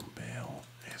Kale Bale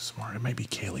ASMR. It might be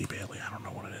Kaylee Bailey. I don't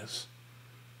know what it is.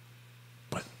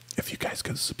 But if you guys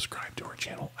could subscribe to her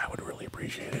channel, I would really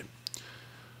appreciate it.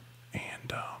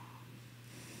 And,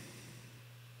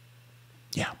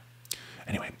 yeah.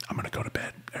 Anyway, I'm going to go to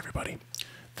bed, everybody.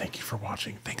 Thank you for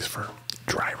watching. Thanks for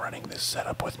dry running this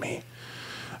setup with me.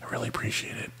 I really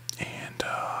appreciate it. And,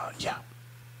 yeah.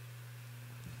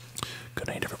 Good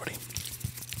night, everybody.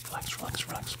 Relax, relax,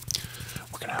 relax.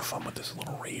 We're going to have fun with this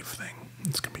little rave thing.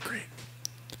 It's going to be great.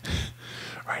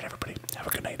 All right, everybody. Have a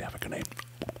good night. Have a good night.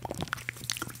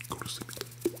 Go to sleep.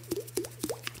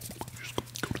 Just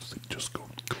go to sleep. Just go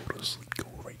to sleep. Go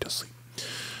right to sleep.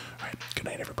 All right. Good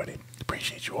night, everybody.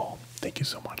 Appreciate you all. Thank you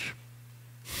so much.